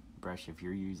same brush if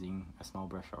you're using a small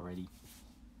brush already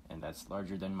and that's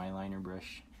larger than my liner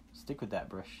brush. Stick with that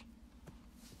brush.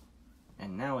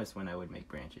 And now is when I would make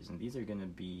branches, and these are going to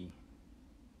be,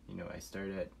 you know,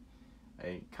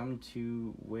 I come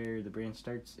to where the branch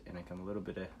starts, and I come a little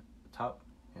bit at the top,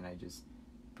 and I just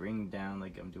bring down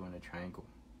like I'm doing a triangle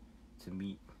to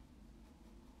meet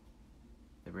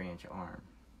the branch arm.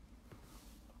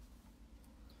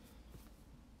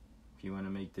 If you want to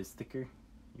make this thicker,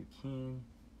 you can.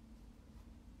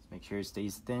 Just make sure it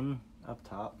stays thin up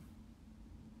top.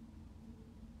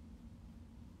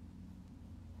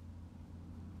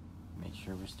 Make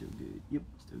sure we're still good. Yep,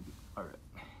 still good. Alright.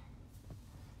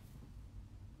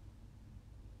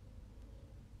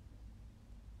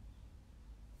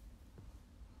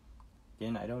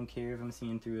 Again, I don't care if I'm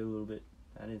seeing through it a little bit.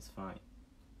 That is fine.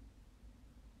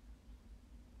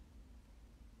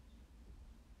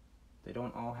 They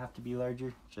don't all have to be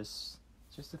larger, just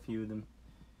a few of them.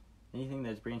 Anything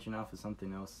that's branching off of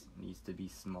something else needs to be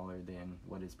smaller than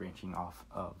what it's branching off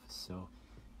of. So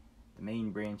the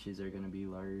main branches are going to be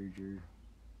larger.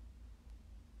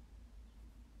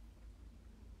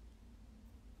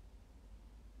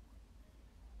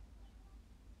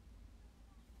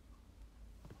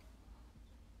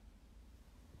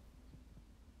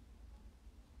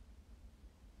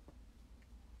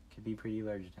 Could be pretty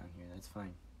large down here, that's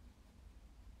fine.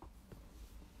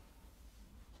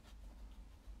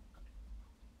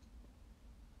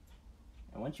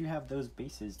 And once you have those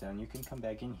bases down, you can come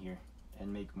back in here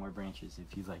and make more branches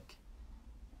if you like.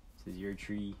 This is your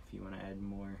tree. If you want to add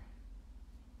more,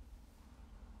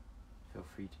 feel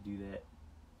free to do that.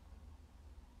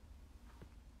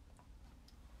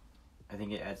 I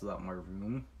think it adds a lot more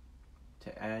room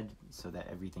to add so that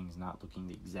everything's not looking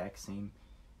the exact same.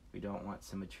 We don't want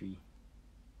symmetry.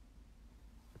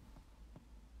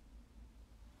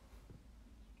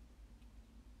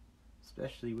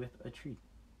 Especially with a tree.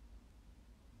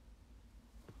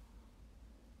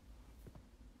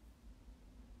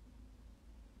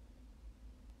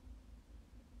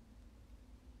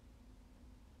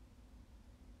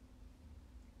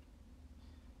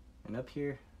 And up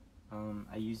here,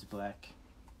 I use black.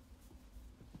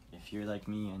 If you're like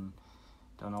me and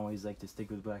don't always like to stick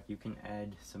with black, you can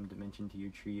add some dimension to your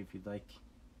tree if you'd like.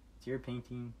 It's your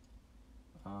painting.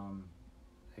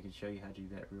 I can show you how to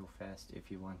do that real fast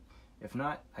if you want. If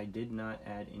not, I did not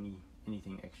add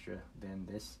anything extra than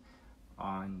this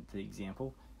on the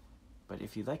example. But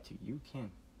if you'd like to, you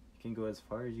can can go as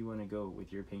far as you want to go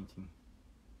with your painting.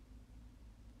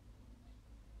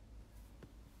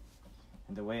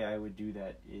 And the way I would do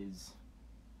that is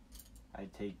I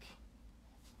take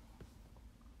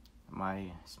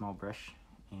my small brush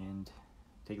and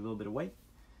take a little bit of white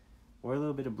or a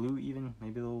little bit of blue, even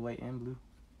maybe a little white and blue. You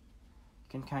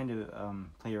can kind of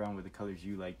play around with the colors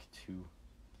you like to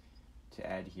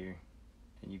add here,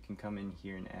 and you can come in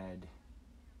here and add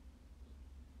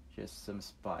just some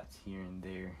spots here and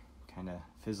there, kind of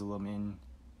fizzle them in,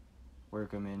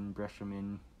 work them in, brush them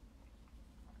in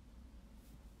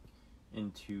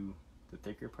into the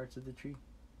thicker parts of the tree.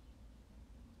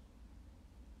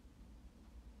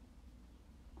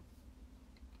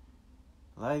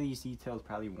 A lot of these details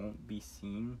probably won't be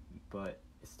seen, but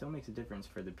it still makes a difference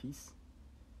for the piece,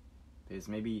 because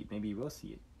maybe you will see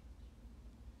it.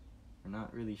 We're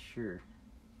not really sure.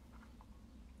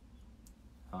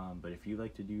 But if you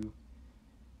like to do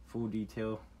full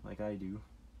detail like I do,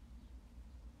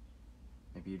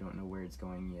 maybe you don't know where it's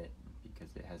going yet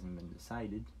because it hasn't been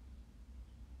decided,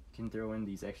 you can throw in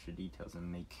these extra details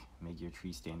and make your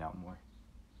tree stand out more.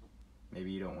 Maybe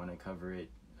you don't want to cover it.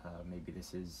 Maybe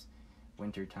this is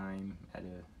winter time at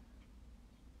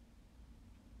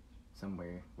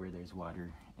somewhere where there's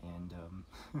water and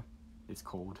it's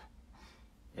cold,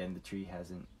 and the tree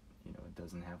hasn't, it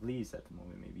doesn't have leaves at the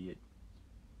moment. Maybe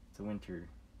it's a winter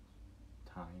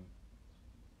time.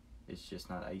 It's just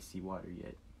not icy water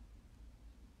yet.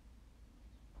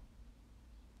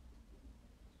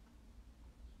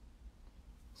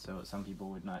 So some people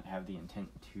would not have the intent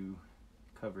to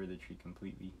cover the tree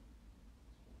completely.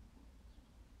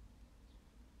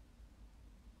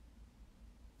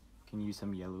 You can use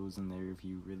some yellows in there if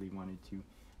you really wanted to.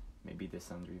 Maybe the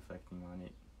sun's reflecting on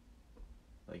it,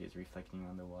 like it's reflecting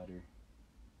on the water.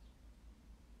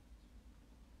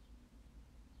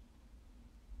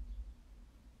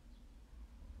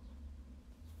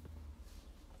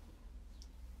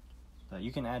 But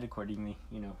you can add accordingly,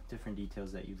 different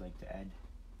details that you'd like to add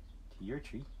to your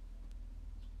tree.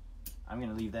 I'm going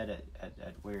to leave that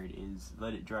at where it is,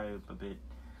 let it dry up a bit,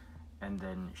 and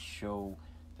then show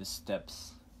the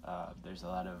steps. There's a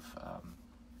lot of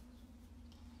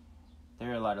there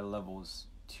are a lot of levels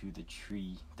to the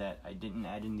tree that I didn't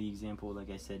add in the example, like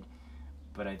I said,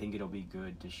 but I think it'll be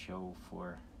good to show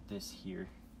for this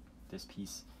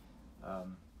piece.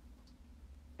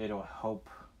 It'll help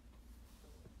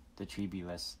the tree be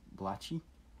less blotchy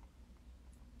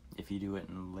if you do it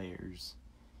in layers,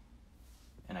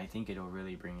 and I think it'll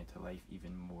really bring it to life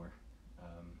even more.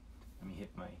 Let me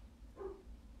hit my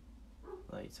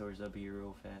light source up here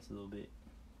real fast a little bit.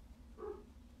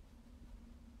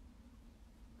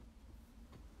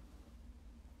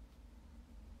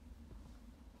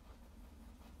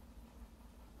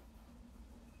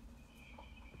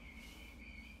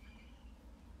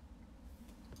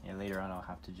 Yeah, later on I'll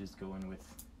have to just go in with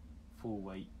full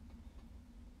white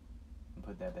and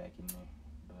put that back in there,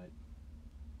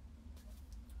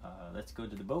 but let's go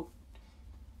to the boat.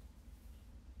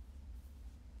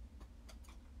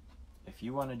 If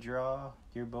you want to draw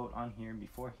your boat on here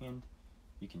beforehand,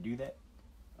 you can do that.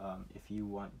 If you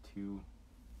want to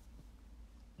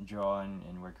draw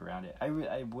and work around it, I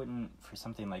wouldn't, for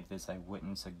something like this, I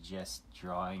wouldn't suggest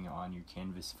drawing on your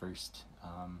canvas first,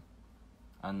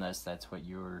 unless that's what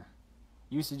you're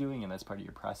used to doing and that's part of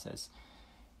your process.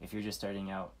 If you're just starting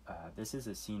out, this is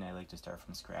a scene I like to start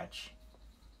from scratch.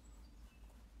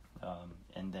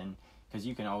 And then, because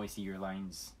you can always see your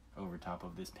lines over top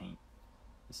of this paint.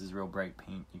 This is real bright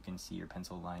paint. You can see your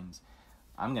pencil lines.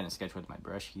 I'm going to sketch with my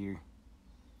brush here.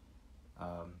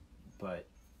 But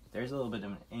there's a little bit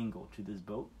of an angle to this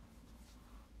boat.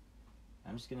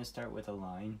 I'm just going to start with a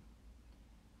line.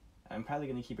 I'm probably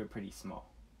going to keep it pretty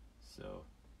small. So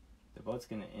the boat's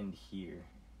going to end here.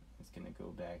 It's going to go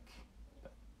back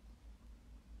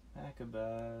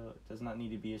about, does not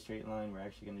need to be a straight line. We're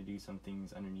actually going to do some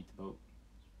things underneath the boat.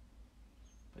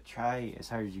 But try as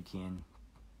hard as you can.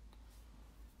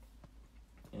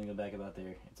 And go back about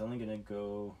there. It's only going to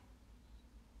go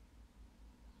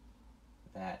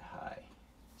that high.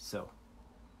 So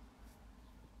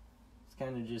it's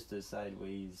kind of just a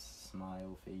sideways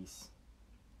smile face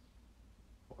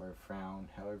or a frown,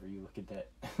 however you look at that.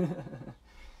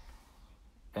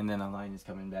 And then a line is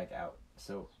coming back out.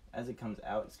 So as it comes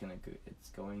out, it's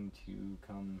going to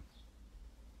come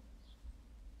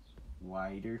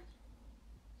wider.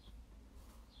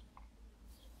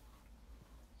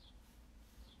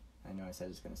 I know I said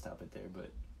it's going to stop it there,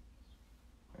 but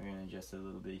we're going to adjust it a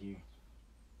little bit here.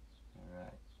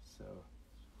 Alright, so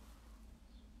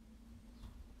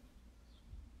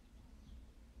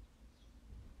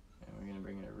and we're going to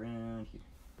bring it around here.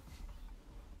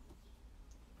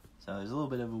 there's a little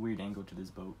bit of a weird angle to this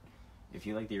boat. If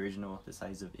you like the original, the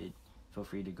size of it, feel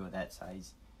free to go that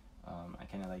size. I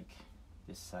kind of like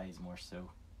this size more so.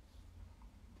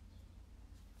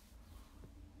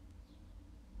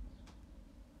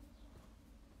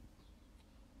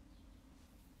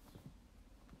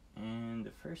 And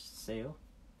the first sail,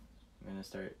 I'm going to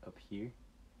start up here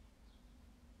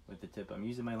with the tip. I'm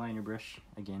using my liner brush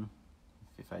again,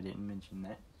 if I didn't mention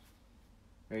that.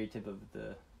 Very tip of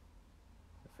the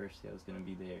first sail is going to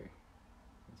be there.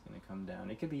 It's going to come down.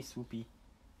 It could be swoopy,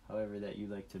 however that you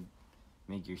like to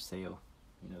make your sail.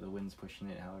 You know, the wind's pushing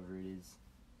it, however it is.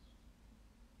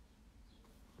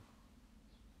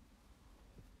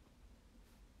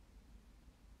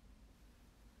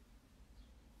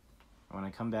 When I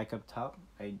come back up top,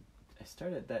 I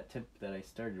start at that tip that I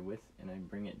started with, and I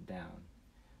bring it down.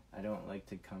 I don't like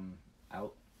to come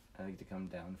out. I like to come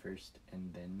down first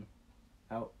and then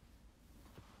out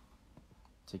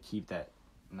to keep that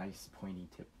nice pointy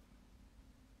tip.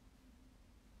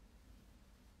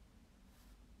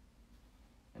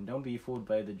 And don't be fooled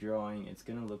by the drawing. It's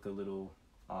gonna look a little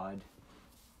odd,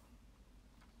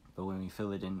 but when we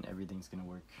fill it in, everything's gonna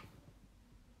work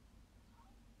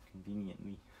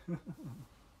conveniently.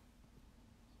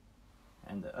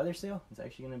 And the other sail is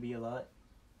actually going to be a lot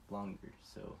longer,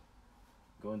 so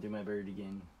going through my bird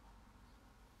again.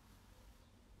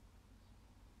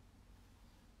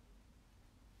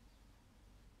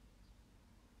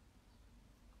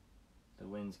 The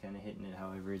wind's kind of hitting it,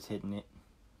 however it's hitting it.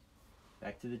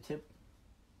 Back to the tip.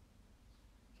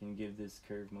 You can give this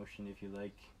curve motion if you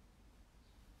like.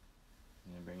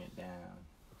 I'm going to bring it down.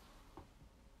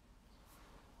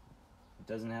 It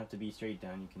doesn't have to be straight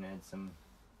down. You can add some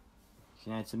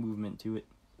movement to it.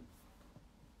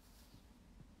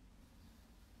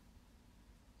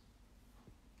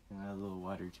 And add a little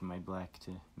water to my black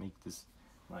to make this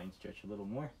line stretch a little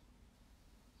more.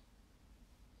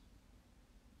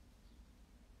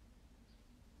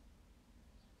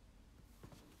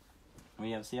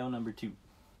 We have sail number 2.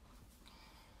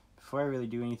 Before I really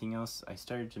do anything else, I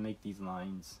started to make these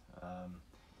lines.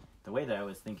 The way that I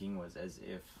was thinking was as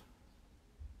if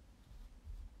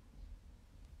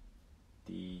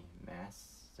the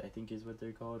masts, I think is what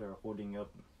they're called, are holding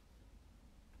up,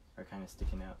 are kind of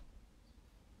sticking out.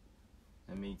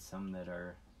 I made some that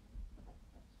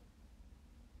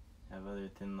have other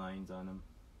thin lines on them.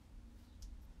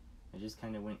 I just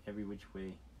kind of went every which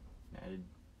way and added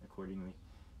accordingly.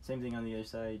 Same thing on the other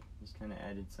side, just kind of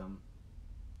added some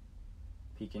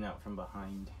peeking out from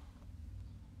behind.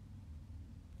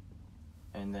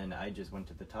 And then I just went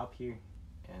to the top here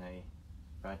and I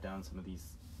brought down some of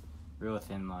these real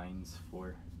thin lines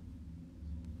for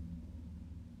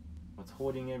what's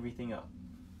holding everything up.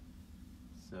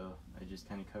 So I just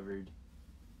kind of covered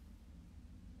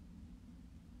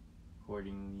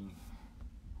accordingly.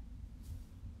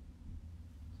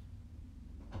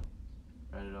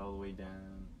 Brought it all the way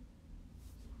down.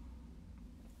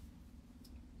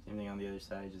 Same thing on the other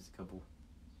side, just a couple.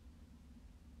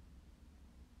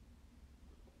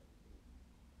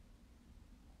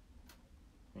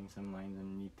 Bring some lines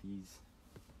underneath these.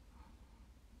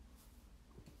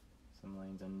 Some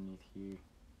lines underneath here.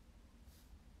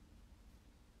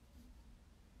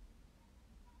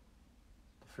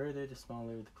 The further, the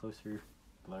smaller, the closer,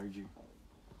 the larger.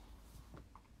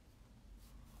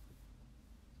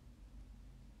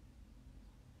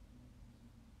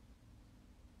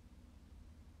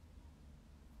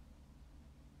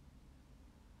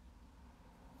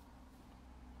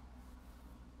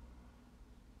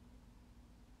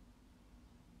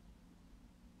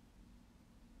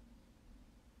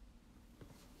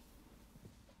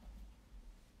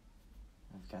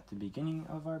 Got the beginning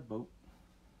of our boat.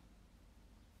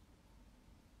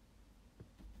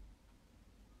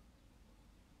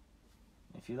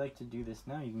 If you like to do this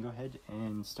now, you can go ahead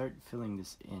and start filling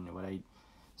this in. What I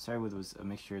started with was a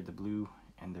mixture of the blue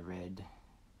and the red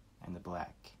and the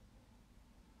black.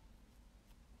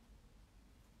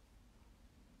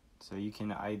 So you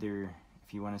can either,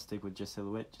 if you want to stick with just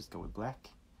silhouette, just go with black.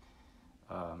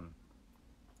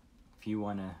 If you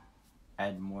want to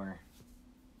add more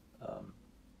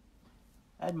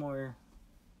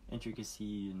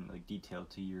intricacy and like detail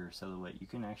to your silhouette, you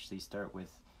can actually start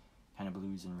with kind of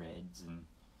blues and reds and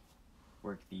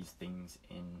work these things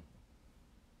in.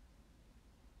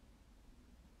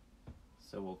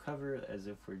 So we'll cover as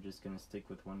if we're just going to stick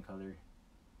with one color.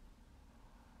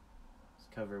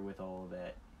 Just cover with all of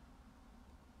that.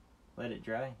 Let it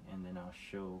dry, and then I'll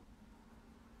show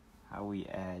how we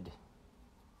add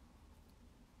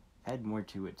more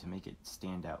to it to make it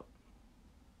stand out.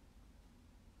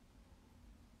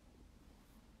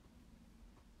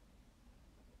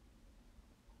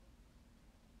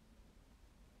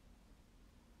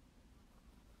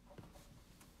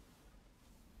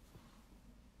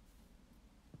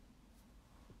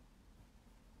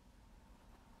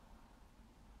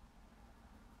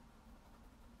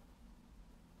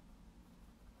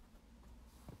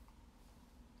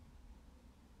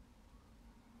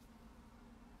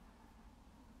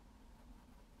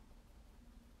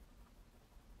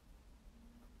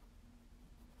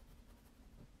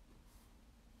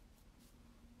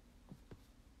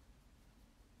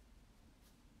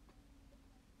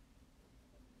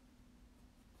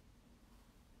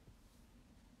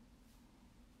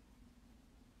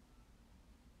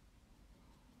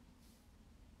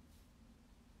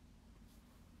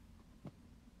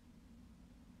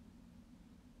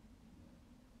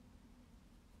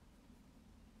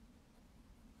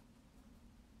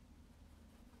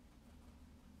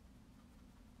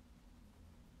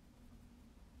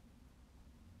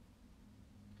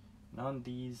 on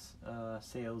these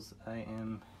sails, I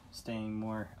am staying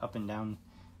more up and down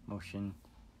motion,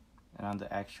 and on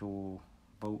the actual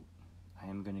boat, I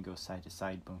am going to go side to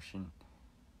side motion,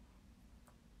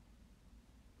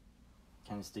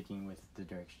 kind of sticking with the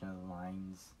direction of the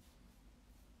lines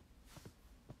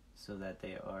so that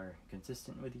they are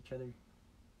consistent with each other.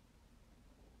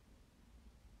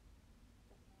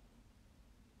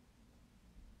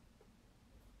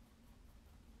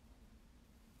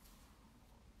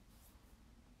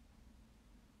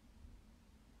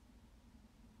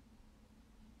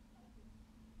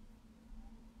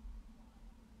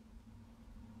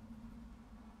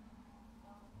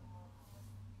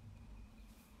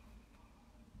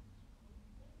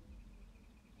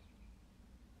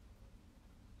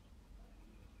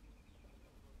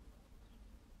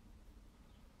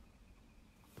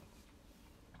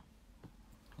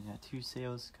 I got 2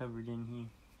 sails covered in here.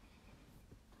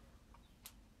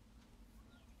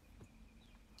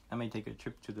 I may take a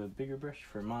trip to the bigger brush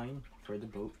for mine, for the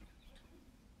boat.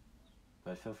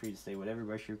 But feel free to say whatever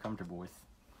brush you're comfortable with.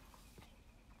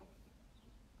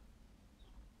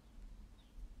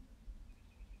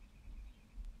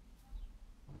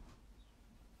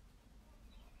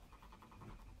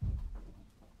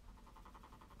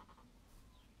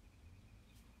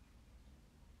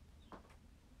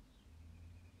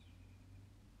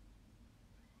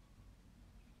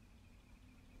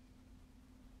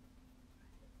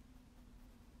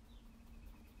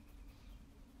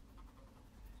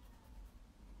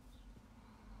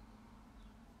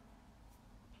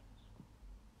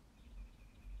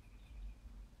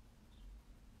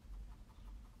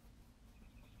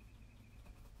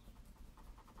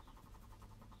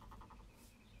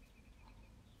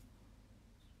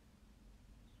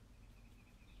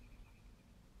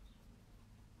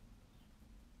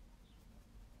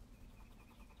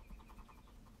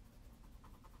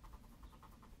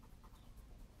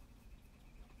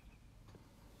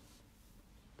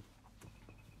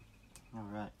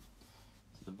 Alright,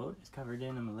 so the boat is covered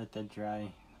in. I'm going to let that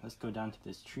dry. Let's go down to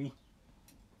this tree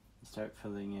and start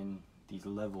filling in these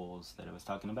levels that I was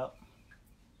talking about.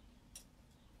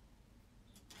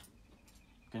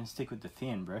 I'm going to stick with the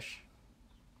fan brush.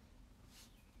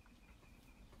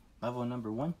 Level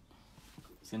number 1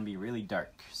 is going to be really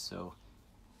dark, so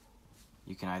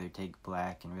you can either take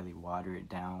black and really water it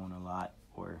down a lot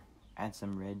or add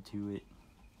some red to it.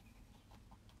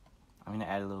 I'm going to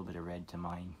add a little bit of red to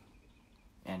mine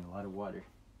and a lot of water.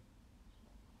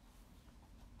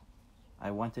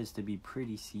 I want this to be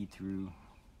pretty see-through.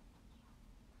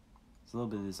 There's a little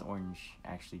bit of this orange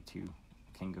actually too,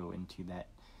 can go into that.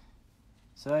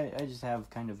 So I just have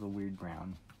kind of a weird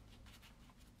brown.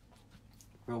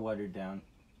 Real watered down.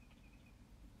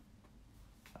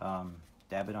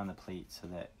 Dab it on the plate so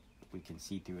that we can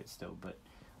see through it still. But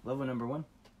level number 1,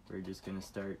 we're just gonna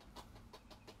start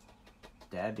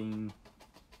dabbing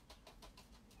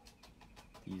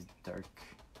these dark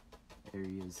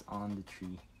areas on the tree.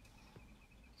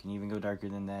 You can even go darker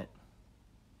than that.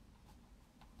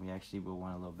 We actually will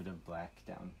want a little bit of black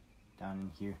down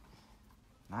in here.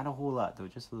 Not a whole lot though,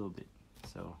 just a little bit.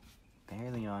 So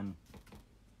barely on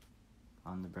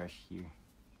the brush here.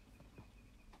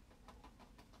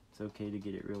 It's okay to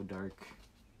get it real dark.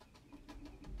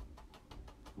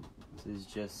 This is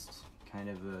just kind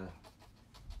of a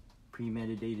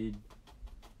premeditated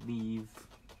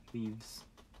leaves.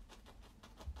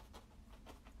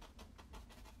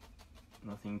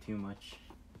 Nothing too much.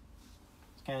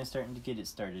 It's kind of starting to get it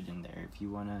started in there. If you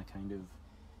want to kind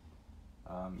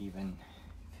of even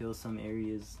fill some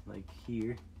areas like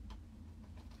here,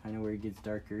 kind of where it gets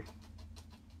darker, you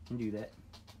can do that.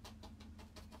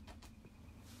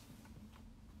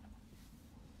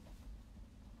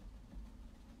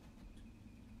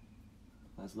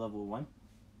 That's level 1.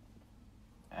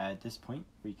 At this point,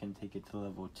 we can take it to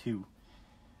level 2,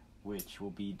 which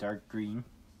will be dark green.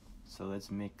 So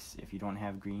let's mix, if you don't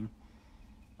have green,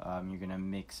 you're going to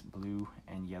mix blue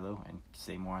and yellow and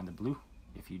stay more on the blue.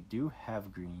 If you do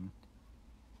have green,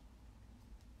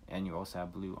 and you also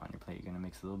have blue on your plate, you're going to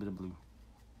mix a little bit of blue.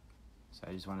 So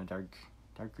I just want a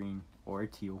dark green or a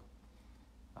teal.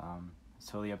 It's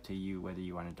totally up to you whether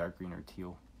you want a dark green or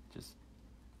teal. Just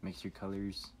mix your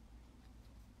colors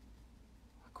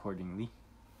accordingly.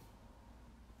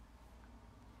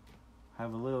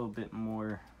 Have a little bit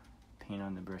more paint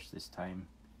on the brush this time,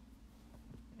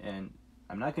 and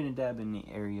I'm not going to dab in the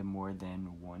area more than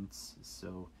once,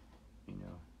 so you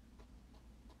know,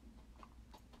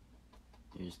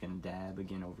 you're just going to dab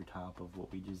again over top of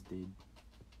what we just did.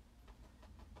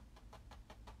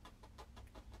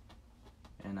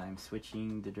 and I'm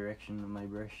switching the direction of my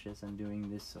brush as I'm doing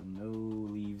this, so no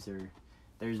leaves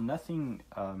there's nothing,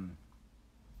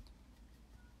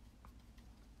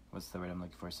 what's the word I'm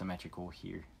looking for, symmetrical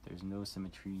here. There's no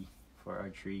symmetry for our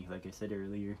tree. Like I said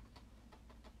earlier,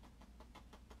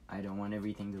 I don't want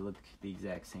everything to look the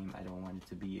exact same. I don't want it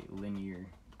to be linear.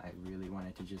 I really want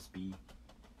it to just be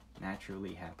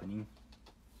naturally happening.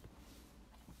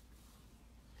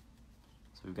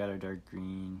 So we've got our dark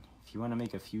green. If you want to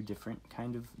make a few different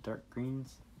kind of dark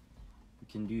greens, you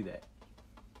can do that.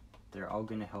 They're all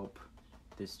going to help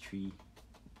this tree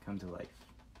come to life.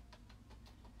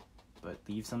 But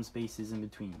leave some spaces in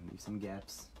between, leave some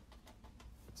gaps.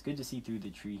 It's good to see through the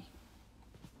tree.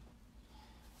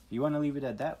 If you want to leave it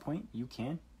at that point, you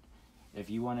can. If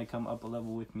you want to come up a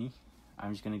level with me,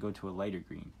 I'm just going to go to a lighter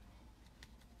green.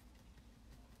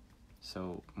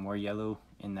 So more yellow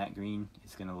in that green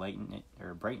is going to lighten it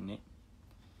or brighten it.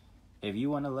 If you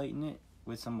want to lighten it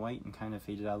with some white and kind of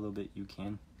fade it out a little bit, you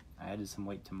can. I added some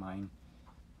white to mine.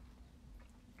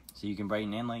 So you can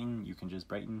brighten and lighten, you can just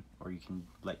brighten, or you can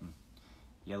lighten.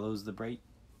 Yellow's the bright,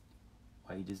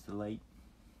 white is the light.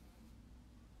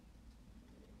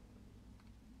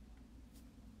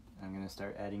 I'm going to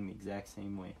start adding the exact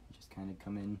same way. Just kind of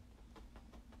come in and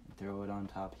throw it on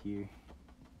top here.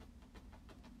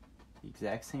 The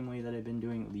exact same way that I've been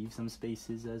doing. Leave some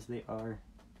spaces as they are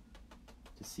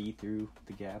to see through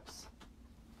the gaps.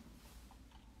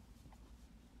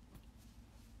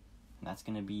 And that's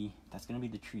gonna be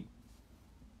the tree.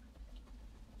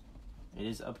 It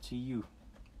is up to you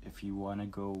if you want to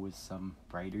go with some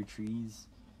brighter trees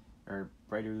or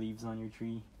brighter leaves on your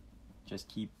tree. Just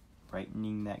keep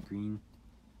brightening that green.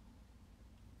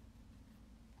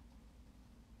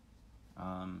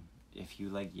 If you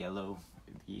like yellow,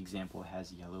 the example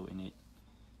has yellow in it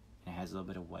and it has a little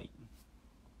bit of white.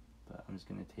 But I'm just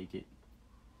gonna take it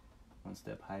one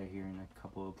step higher here in a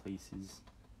couple of places.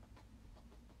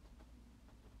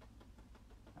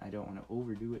 I don't want to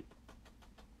overdo it.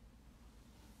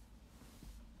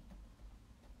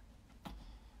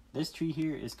 This tree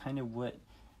here is kind of what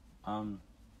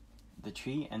the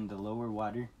tree and the lower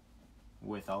water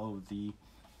with all of the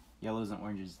yellows and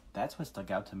oranges, that's what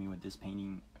stuck out to me with this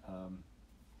painting,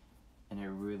 and it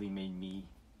really made me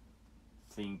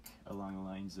think along the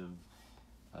lines of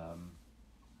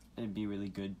it'd be really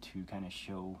good to kind of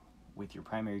show with your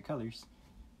primary colors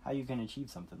how you can achieve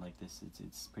something like this.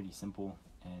 It's pretty simple,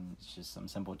 and it's just some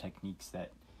simple techniques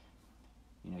that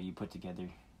you put together.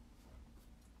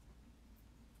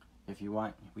 If you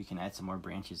want, we can add some more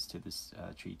branches to this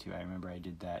tree too. I remember I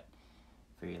did that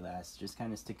very last, just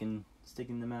kind of sticking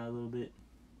them out a little bit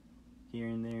here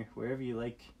and there, wherever you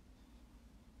like.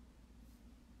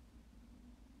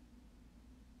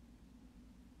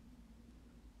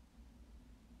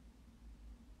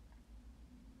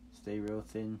 Stay real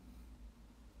thin.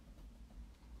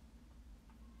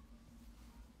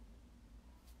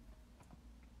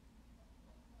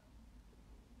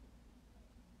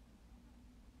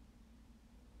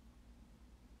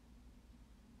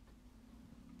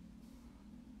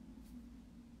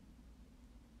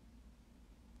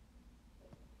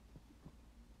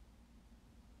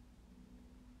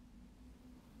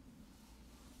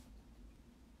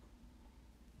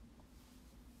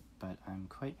 But I'm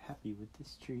quite happy with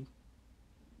this tree.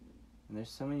 And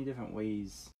there's so many different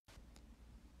ways.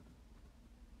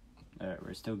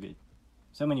 We're still good.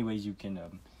 So many ways you can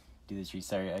do this tree.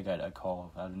 Sorry, I got a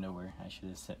call out of nowhere. I should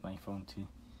have set my phone to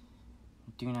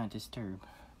do not disturb.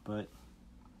 But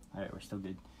alright, we're still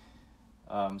good.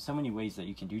 So many ways that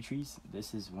you can do trees.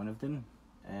 This is one of them,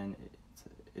 and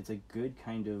it's a good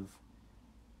kind of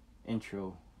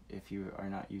intro if you are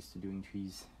not used to doing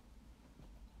trees,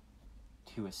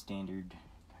 to a standard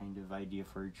kind of idea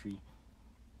for a tree.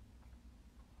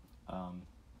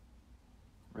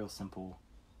 Real simple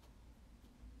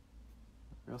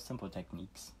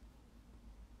techniques.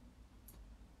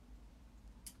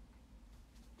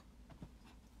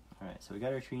 Alright, so we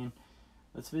got our tree in.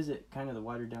 Let's visit kind of the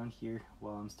water down here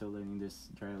while I'm still letting this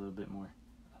dry a little bit more.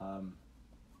 I'm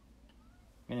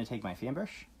going to take my fan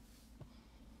brush,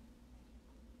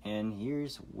 and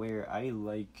here's where I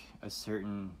like a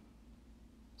certain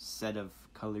set of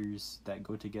colors that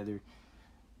go together.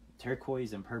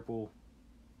 Turquoise and purple,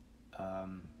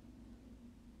 and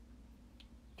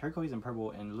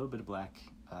a little bit of black.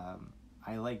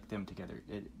 I like them together.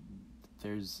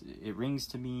 It rings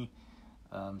to me.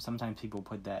 Sometimes people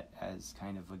put that as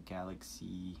kind of a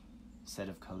galaxy set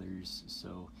of colors,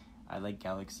 so I like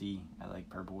galaxy. I like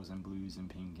purples and blues and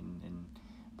pink and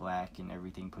black and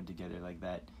everything put together like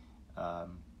that.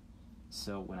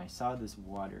 So when I saw this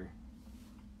water,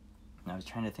 And I was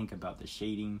trying to think about the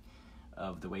shading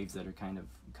of the waves that are kind of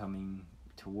coming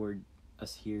toward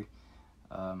us here.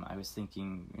 I was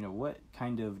thinking, what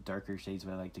kind of darker shades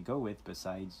would I like to go with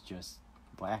besides just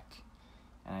black?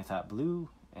 And I thought blue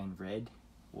and red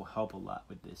will help a lot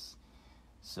with this.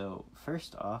 So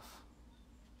first off,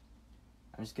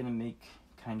 I'm just going to make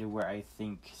kind of where I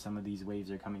think some of these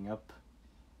waves are coming up,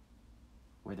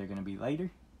 where they're going to be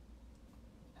lighter.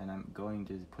 And I'm going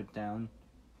to put down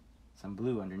some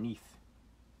blue underneath.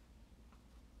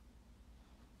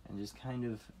 And just kind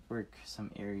of work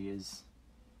some areas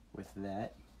with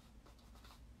that.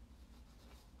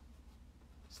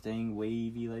 Staying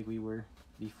wavy like we were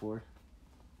before.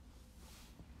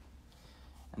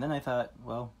 And then I thought,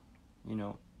 well,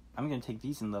 I'm going to take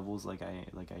these in levels like I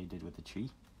did with the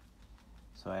tree.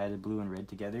 So I added blue and red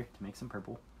together to make some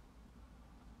purple.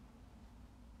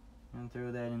 And throw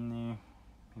that in there.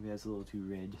 Maybe that's a little too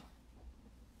red.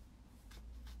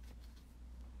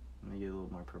 Make it a little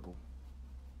more purple.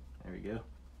 There we go.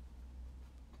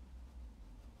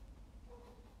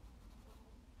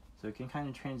 So it can kind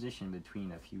of transition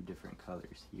between a few different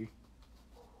colors here.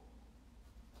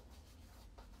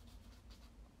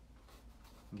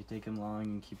 You can take them long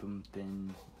and keep them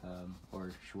thin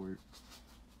or short.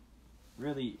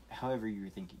 Really, however you're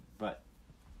thinking. But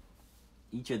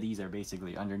each of these are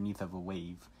basically underneath of a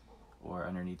wave or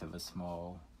underneath of a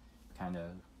small kind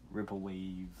of ripple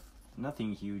wave.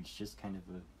 Nothing huge, just kind of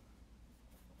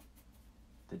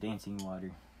the dancing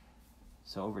water.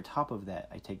 So over top of that,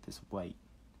 I take this white.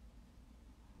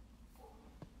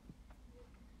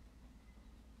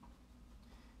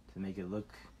 To make it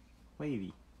look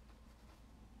wavy.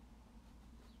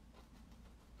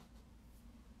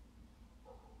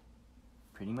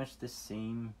 Pretty much the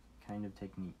same kind of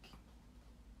technique.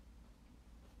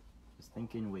 Just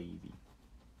thinking wavy.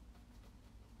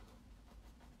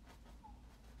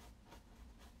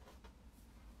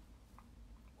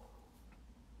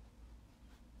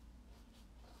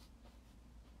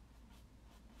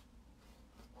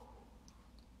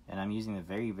 And I'm using the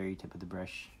very, very tip of the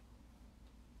brush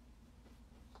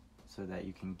so that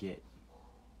you can get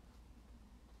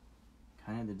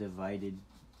kind of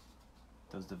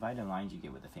those divided lines you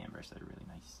get with the fan brush that are really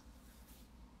nice.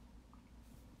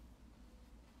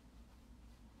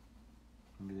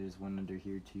 Maybe there's one under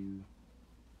here too.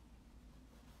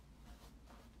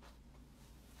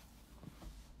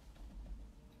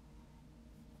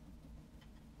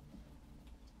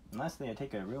 And lastly, I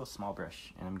take a real small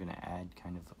brush and I'm going to add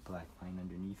kind of a black line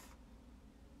underneath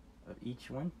of each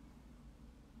one.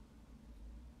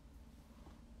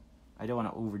 I don't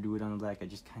want to overdo it on the black, I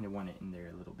just kind of want it in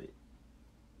there a little bit.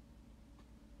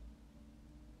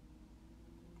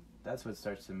 That's what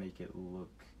starts to make it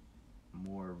look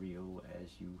more real as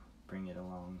you bring it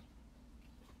along.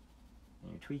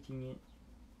 And you're tweaking it,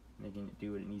 making it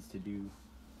do what it needs to do.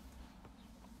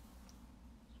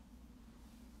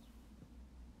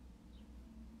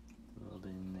 A little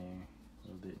bit in there, a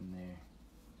little bit in there.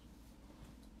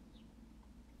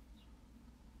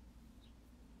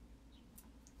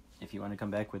 If you want to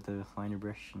come back with the liner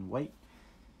brush in white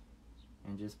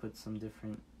and just put some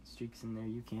different streaks in there,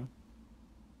 you can.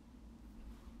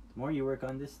 The more you work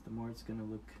on this, the more it's going to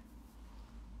look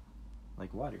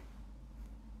like water.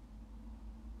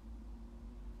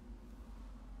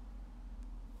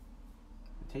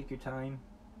 So take your time,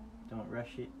 don't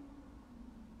rush it.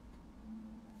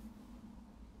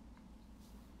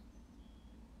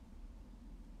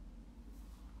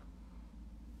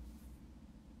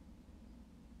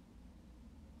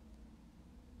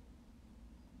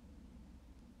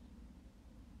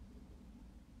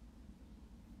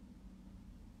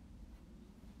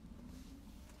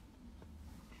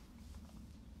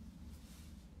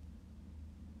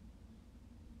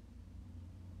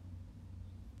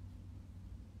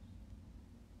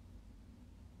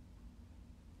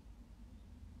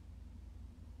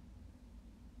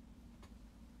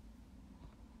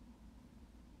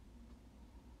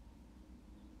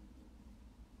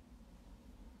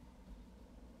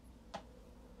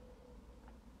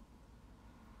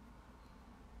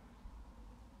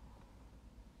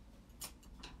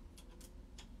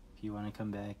 If you want to come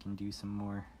back and do some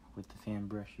more with the fan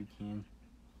brush, you can.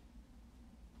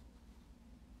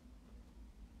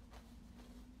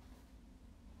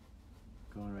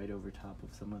 Going right over top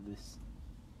of some of this.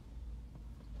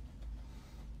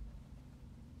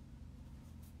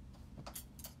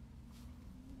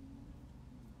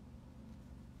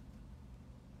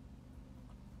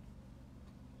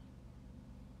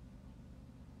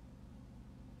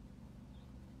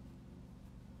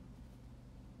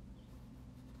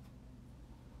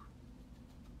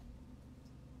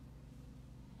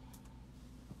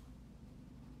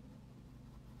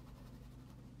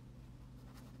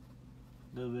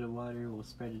 little bit of water, we'll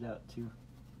spread it out too.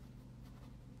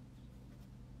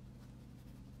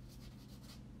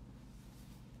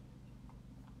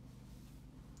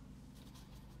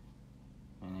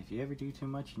 And if you ever do too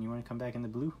much and you want to come back in the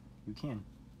blue, you can.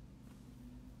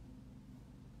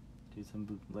 Do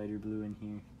some lighter blue in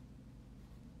here.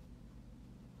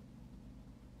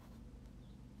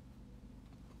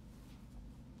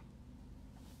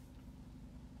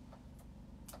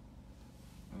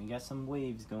 And we got some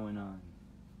waves going on.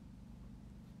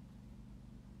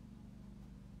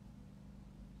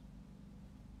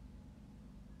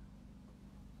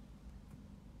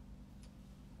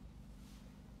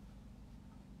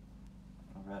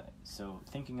 Alright, so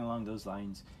thinking along those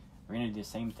lines, we're going to do the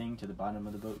same thing to the bottom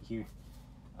of the boat here.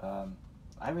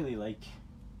 I really like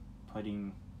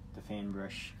putting the fan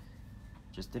brush,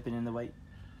 just dip it in the white,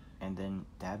 and then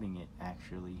dabbing it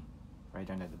actually right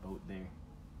under the boat there.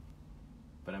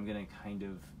 But I'm going to kind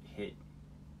of hit,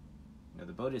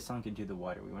 the boat is sunk into the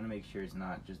water. We want to make sure it's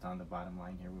not just on the bottom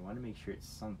line here. We want to make sure it's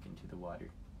sunk into the water.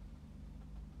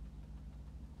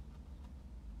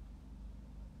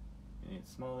 And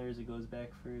it's smaller as it goes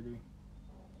back further.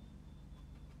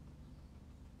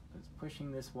 It's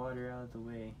pushing this water out of the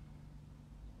way.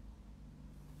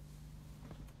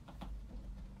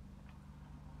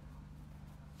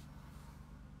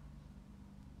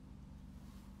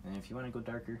 And if you want to go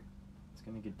darker, it's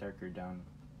going to get darker down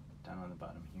on the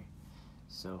bottom here.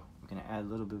 So I'm going to add a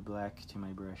little bit of black to my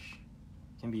brush.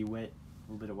 It can be wet,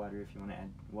 a little bit of water if you want to add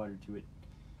water to it.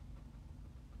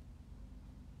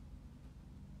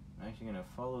 I'm actually going to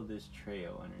follow this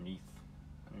trail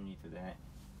underneath of that.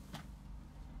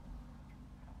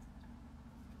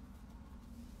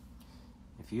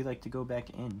 If you like to go back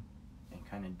in and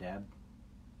kind of dab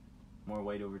more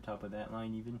white over top of that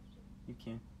line even, you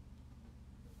can.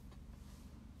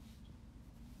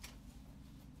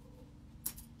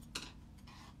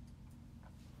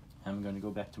 I'm going to go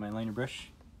back to my liner brush.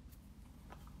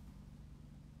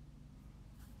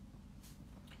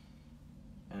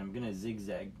 And I'm going to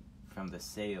zigzag from the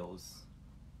sails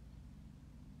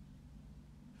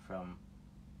from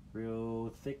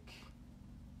real thick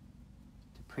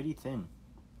to pretty thin.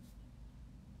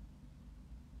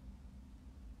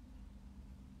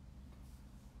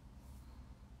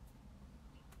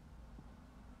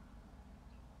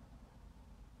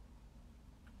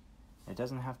 It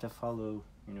doesn't have to follow,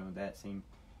 that same,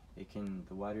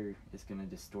 the water is going to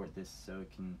distort this, so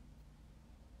it can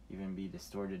even be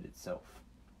distorted itself.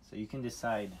 So you can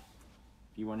decide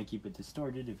if you want to keep it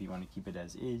distorted, if you want to keep it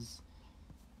as is.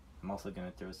 I'm also going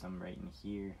to throw some right in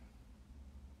here.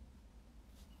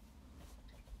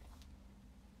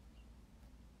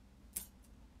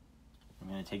 I'm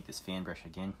going to take this fan brush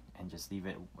again and just leave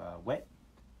it wet.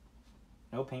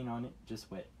 No paint on it,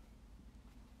 just wet.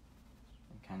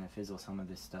 And kind of fizzle some of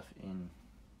this stuff in.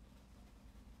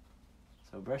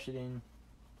 So brush it in.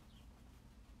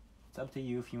 It's up to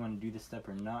you if you want to do this step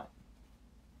or not.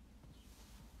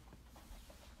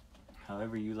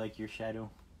 However you like your shadow,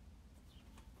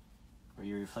 or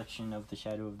your reflection of the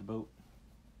shadow of the boat.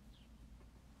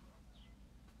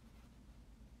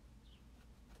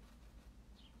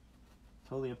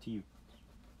 Totally up to you.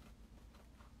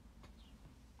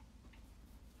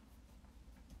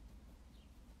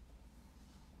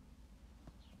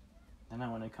 Then I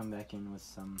want to come back in with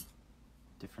some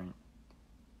different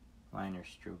liner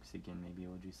strokes again. Maybe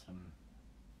we'll do some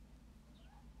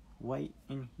white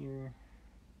in here.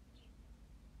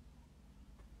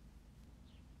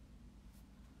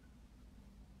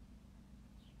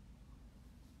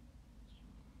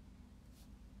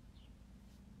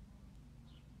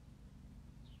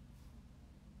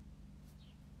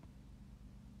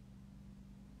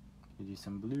 You do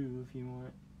some blue if you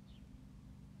want.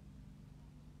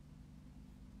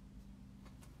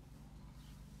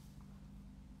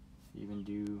 Even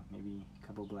do maybe a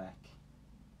couple black.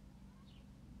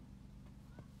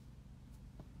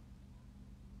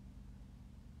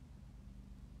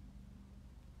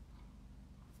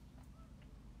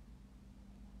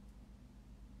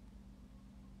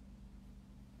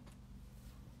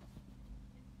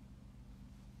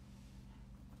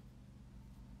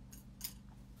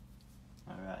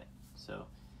 Alright, so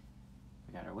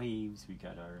we got our waves, we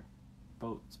got our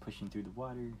boats pushing through the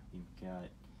water, we've got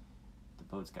the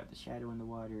boat's got the shadow in the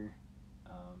water.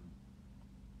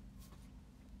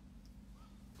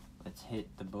 Let's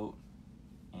hit the boat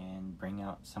and bring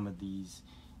out some of these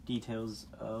details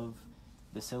of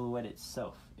the silhouette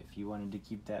itself. If you wanted to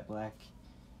keep that black,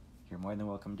 you're more than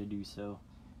welcome to do so.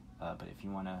 But if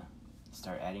you want to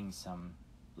start adding some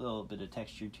little bit of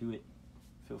texture to it,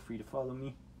 feel free to follow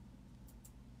me.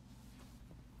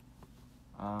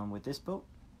 With this boat,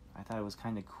 I thought it was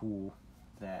kind of cool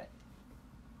that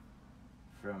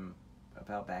from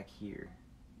about back here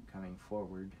coming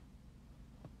forward,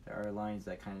 there are lines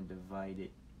that kind of divide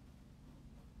it,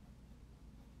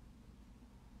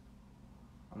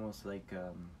 almost like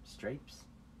stripes,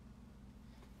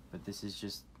 but this is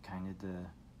just kind of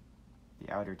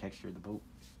the outer texture of the boat.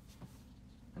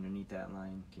 Underneath that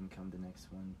line can come the next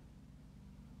one.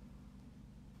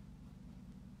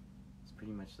 It's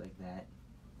pretty much like that.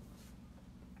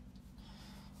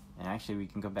 And actually we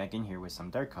can go back in here with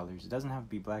some dark colors. It doesn't have to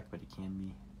be black, but it can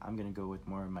be. I'm gonna go with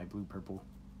more of my blue purple,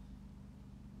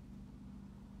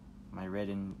 my red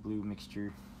and blue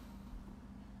mixture.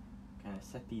 Kind of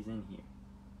set these in here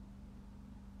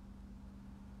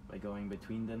by going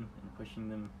between them and pushing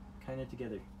them kind of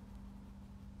together.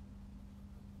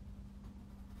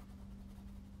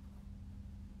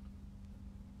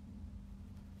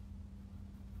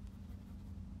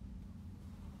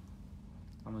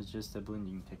 Almost just a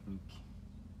blending technique.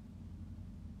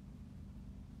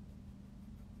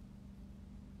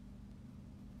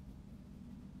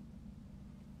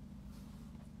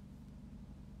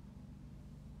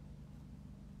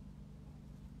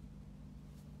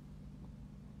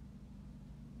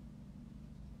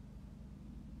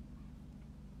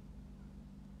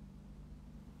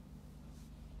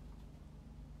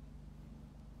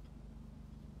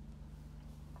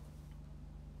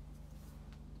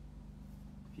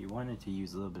 If you wanted to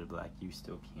use a little bit of black, you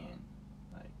still can.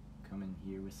 Like, come in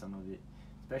here with some of it,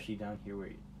 especially down here where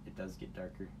it does get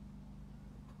darker.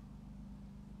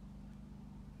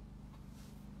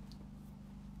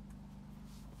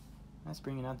 That's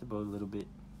bringing out the boat a little bit.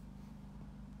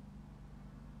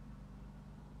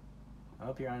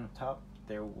 Up here on top,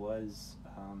 there was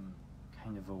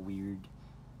kind of a weird,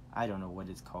 I don't know what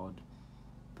it's called,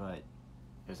 but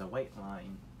there's a white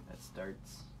line that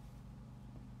starts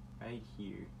right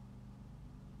here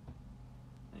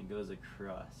and it goes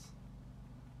across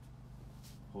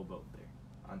the whole boat there.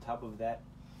 On top of that,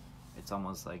 it's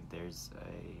almost like there's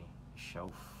a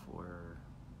shelf, or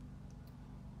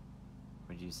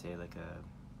would you say like a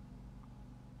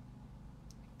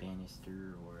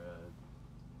banister or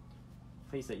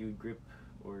a place that you would grip,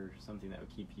 or something that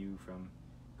would keep you from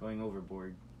going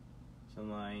overboard. Some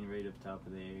line right up top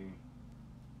of there,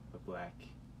 but black.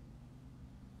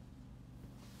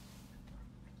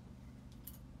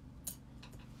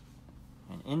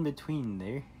 And in between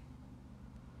there,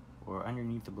 or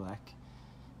underneath the black,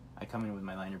 I come in with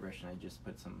my liner brush and I just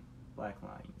put some black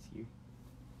lines here.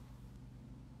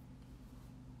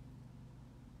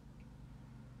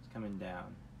 It's coming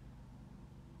down.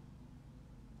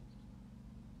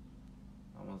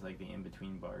 Almost like the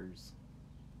in-between bars.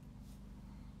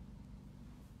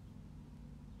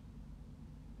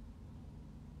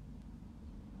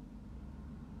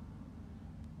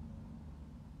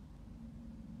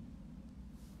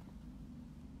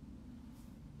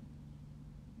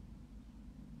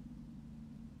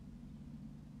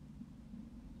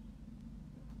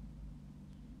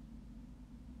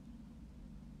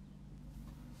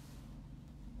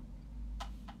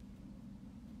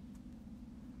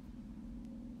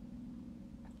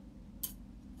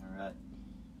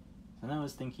 And I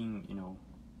was thinking, you know,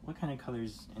 what kind of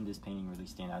colors in this painting really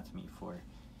stand out to me for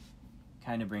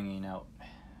kind of bringing out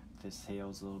the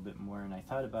sails a little bit more. And I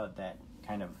thought about that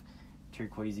kind of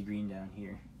turquoisey green down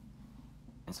here.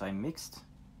 And so I mixed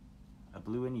a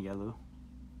blue and a yellow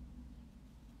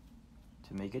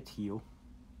to make a teal.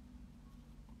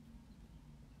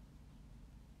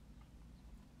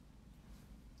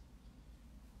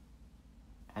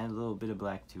 Add a little bit of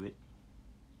black to it.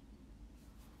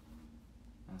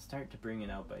 And start to bring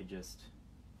it out by just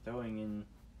throwing in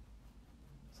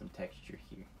some texture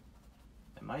here.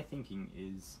 And my thinking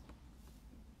is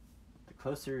the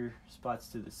closer spots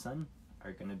to the sun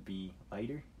are going to be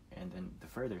lighter, and then the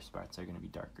further spots are going to be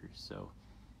darker. So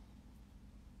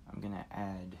I'm going to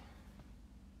add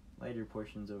lighter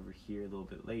portions over here a little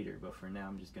bit later, but for now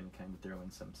I'm just going to kind of throw in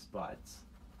some spots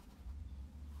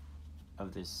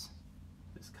of this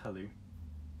color.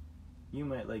 You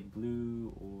might like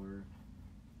blue or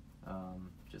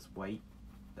just white,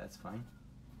 that's fine.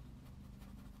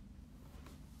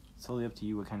 It's totally up to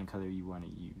you what kind of color you want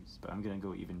to use, but I'm going to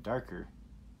go even darker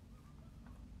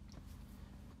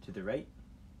to the right.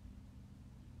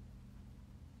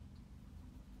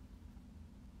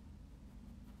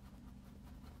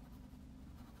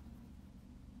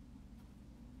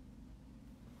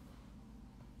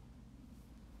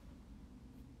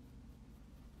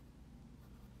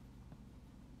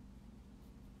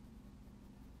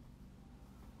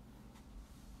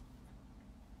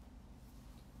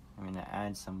 I'm going to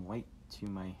add some white to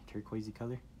my turquoisey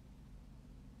color.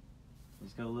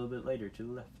 Just go a little bit lighter to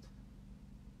the left.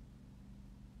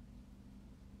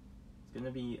 It's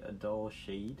gonna be a dull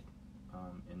shade,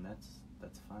 and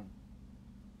that's fine.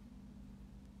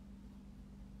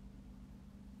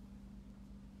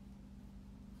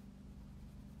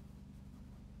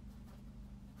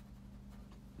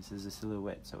 This is a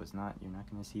silhouette, so you're not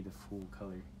gonna see the full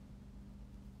color.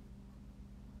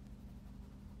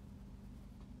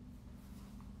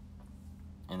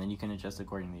 And then you can adjust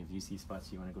accordingly. If you see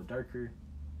spots you want to go darker,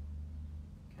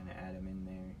 kind of add them in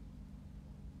there.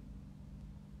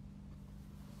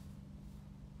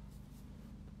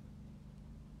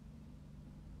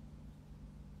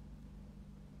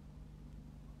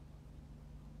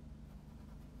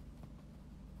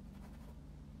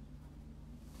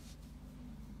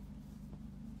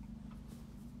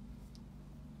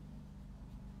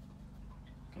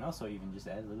 You can also even just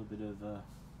add a little bit of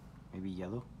maybe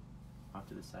yellow off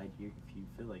to the side here if you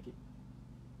feel like it.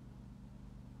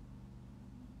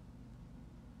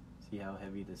 See how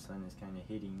heavy the sun is kind of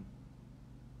hitting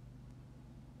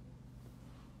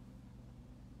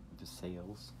the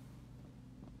sails.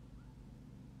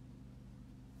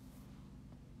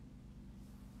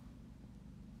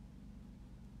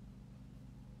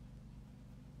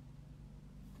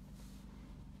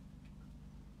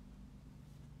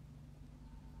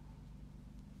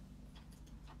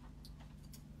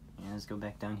 Let's go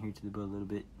back down here to the boat a little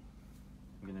bit.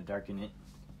 I'm gonna darken it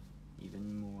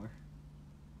even more.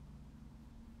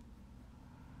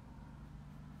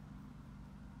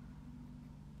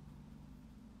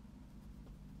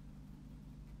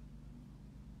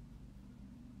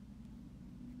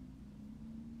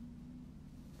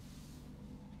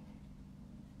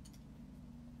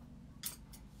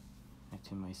 Back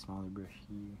to my smaller brush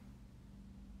here.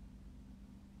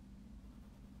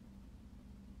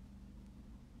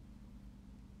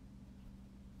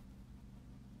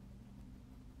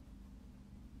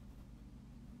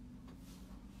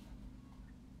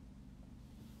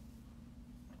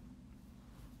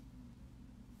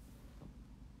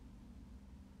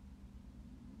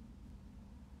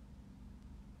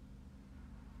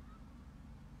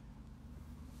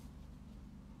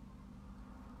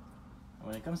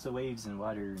 When it comes to waves and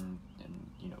water and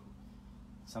you know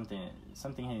something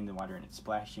hitting the water and it's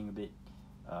splashing a bit,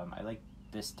 I like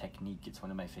this technique. It's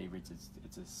one of my favorites.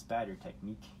 It's a spatter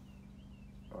technique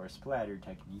or a splatter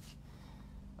technique.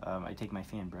 I take my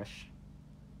fan brush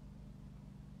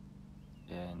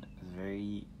and the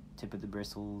very tip of the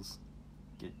bristles,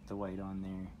 get the white on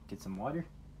there, get some water.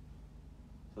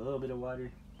 So a little bit of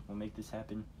water will make this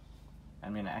happen.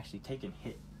 I'm gonna actually take and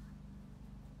hit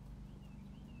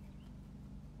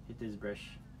this brush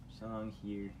just along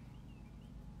here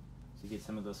to get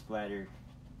some of those splatter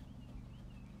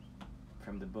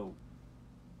from the boat.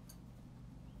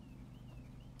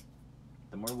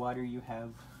 The more water you have,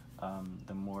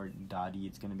 the more dotty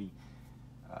it's going to be.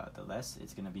 The less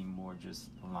it's going to be more just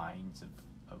lines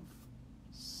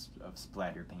of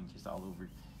splatter paint just all over.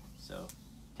 So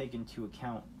take into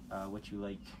account what you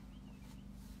like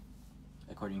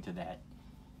according to that,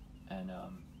 and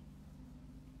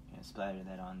splatter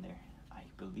that on there. I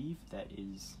believe that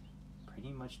is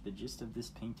pretty much the gist of this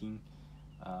painting.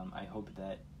 I hope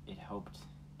that it helped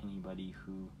anybody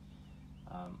who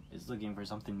is looking for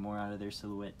something more out of their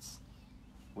silhouettes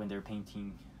when they're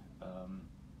painting.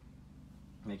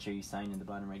 Make sure you sign in the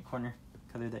bottom right corner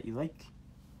the color that you like.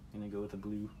 I'm gonna go with a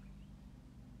blue.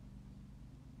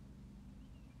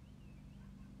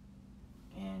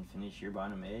 And finish your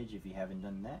bottom edge if you haven't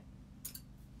done that.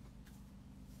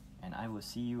 And I will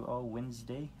see you all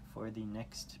Wednesday for the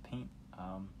next paint.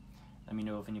 Let me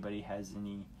know if anybody has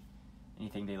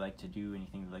anything they like to do,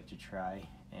 anything they like to try.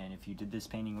 And if you did this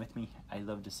painting with me, I'd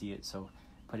love to see it. So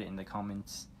put it in the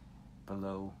comments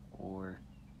below or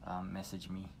message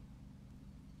me.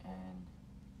 And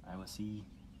I will see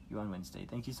you on Wednesday.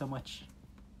 Thank you so much.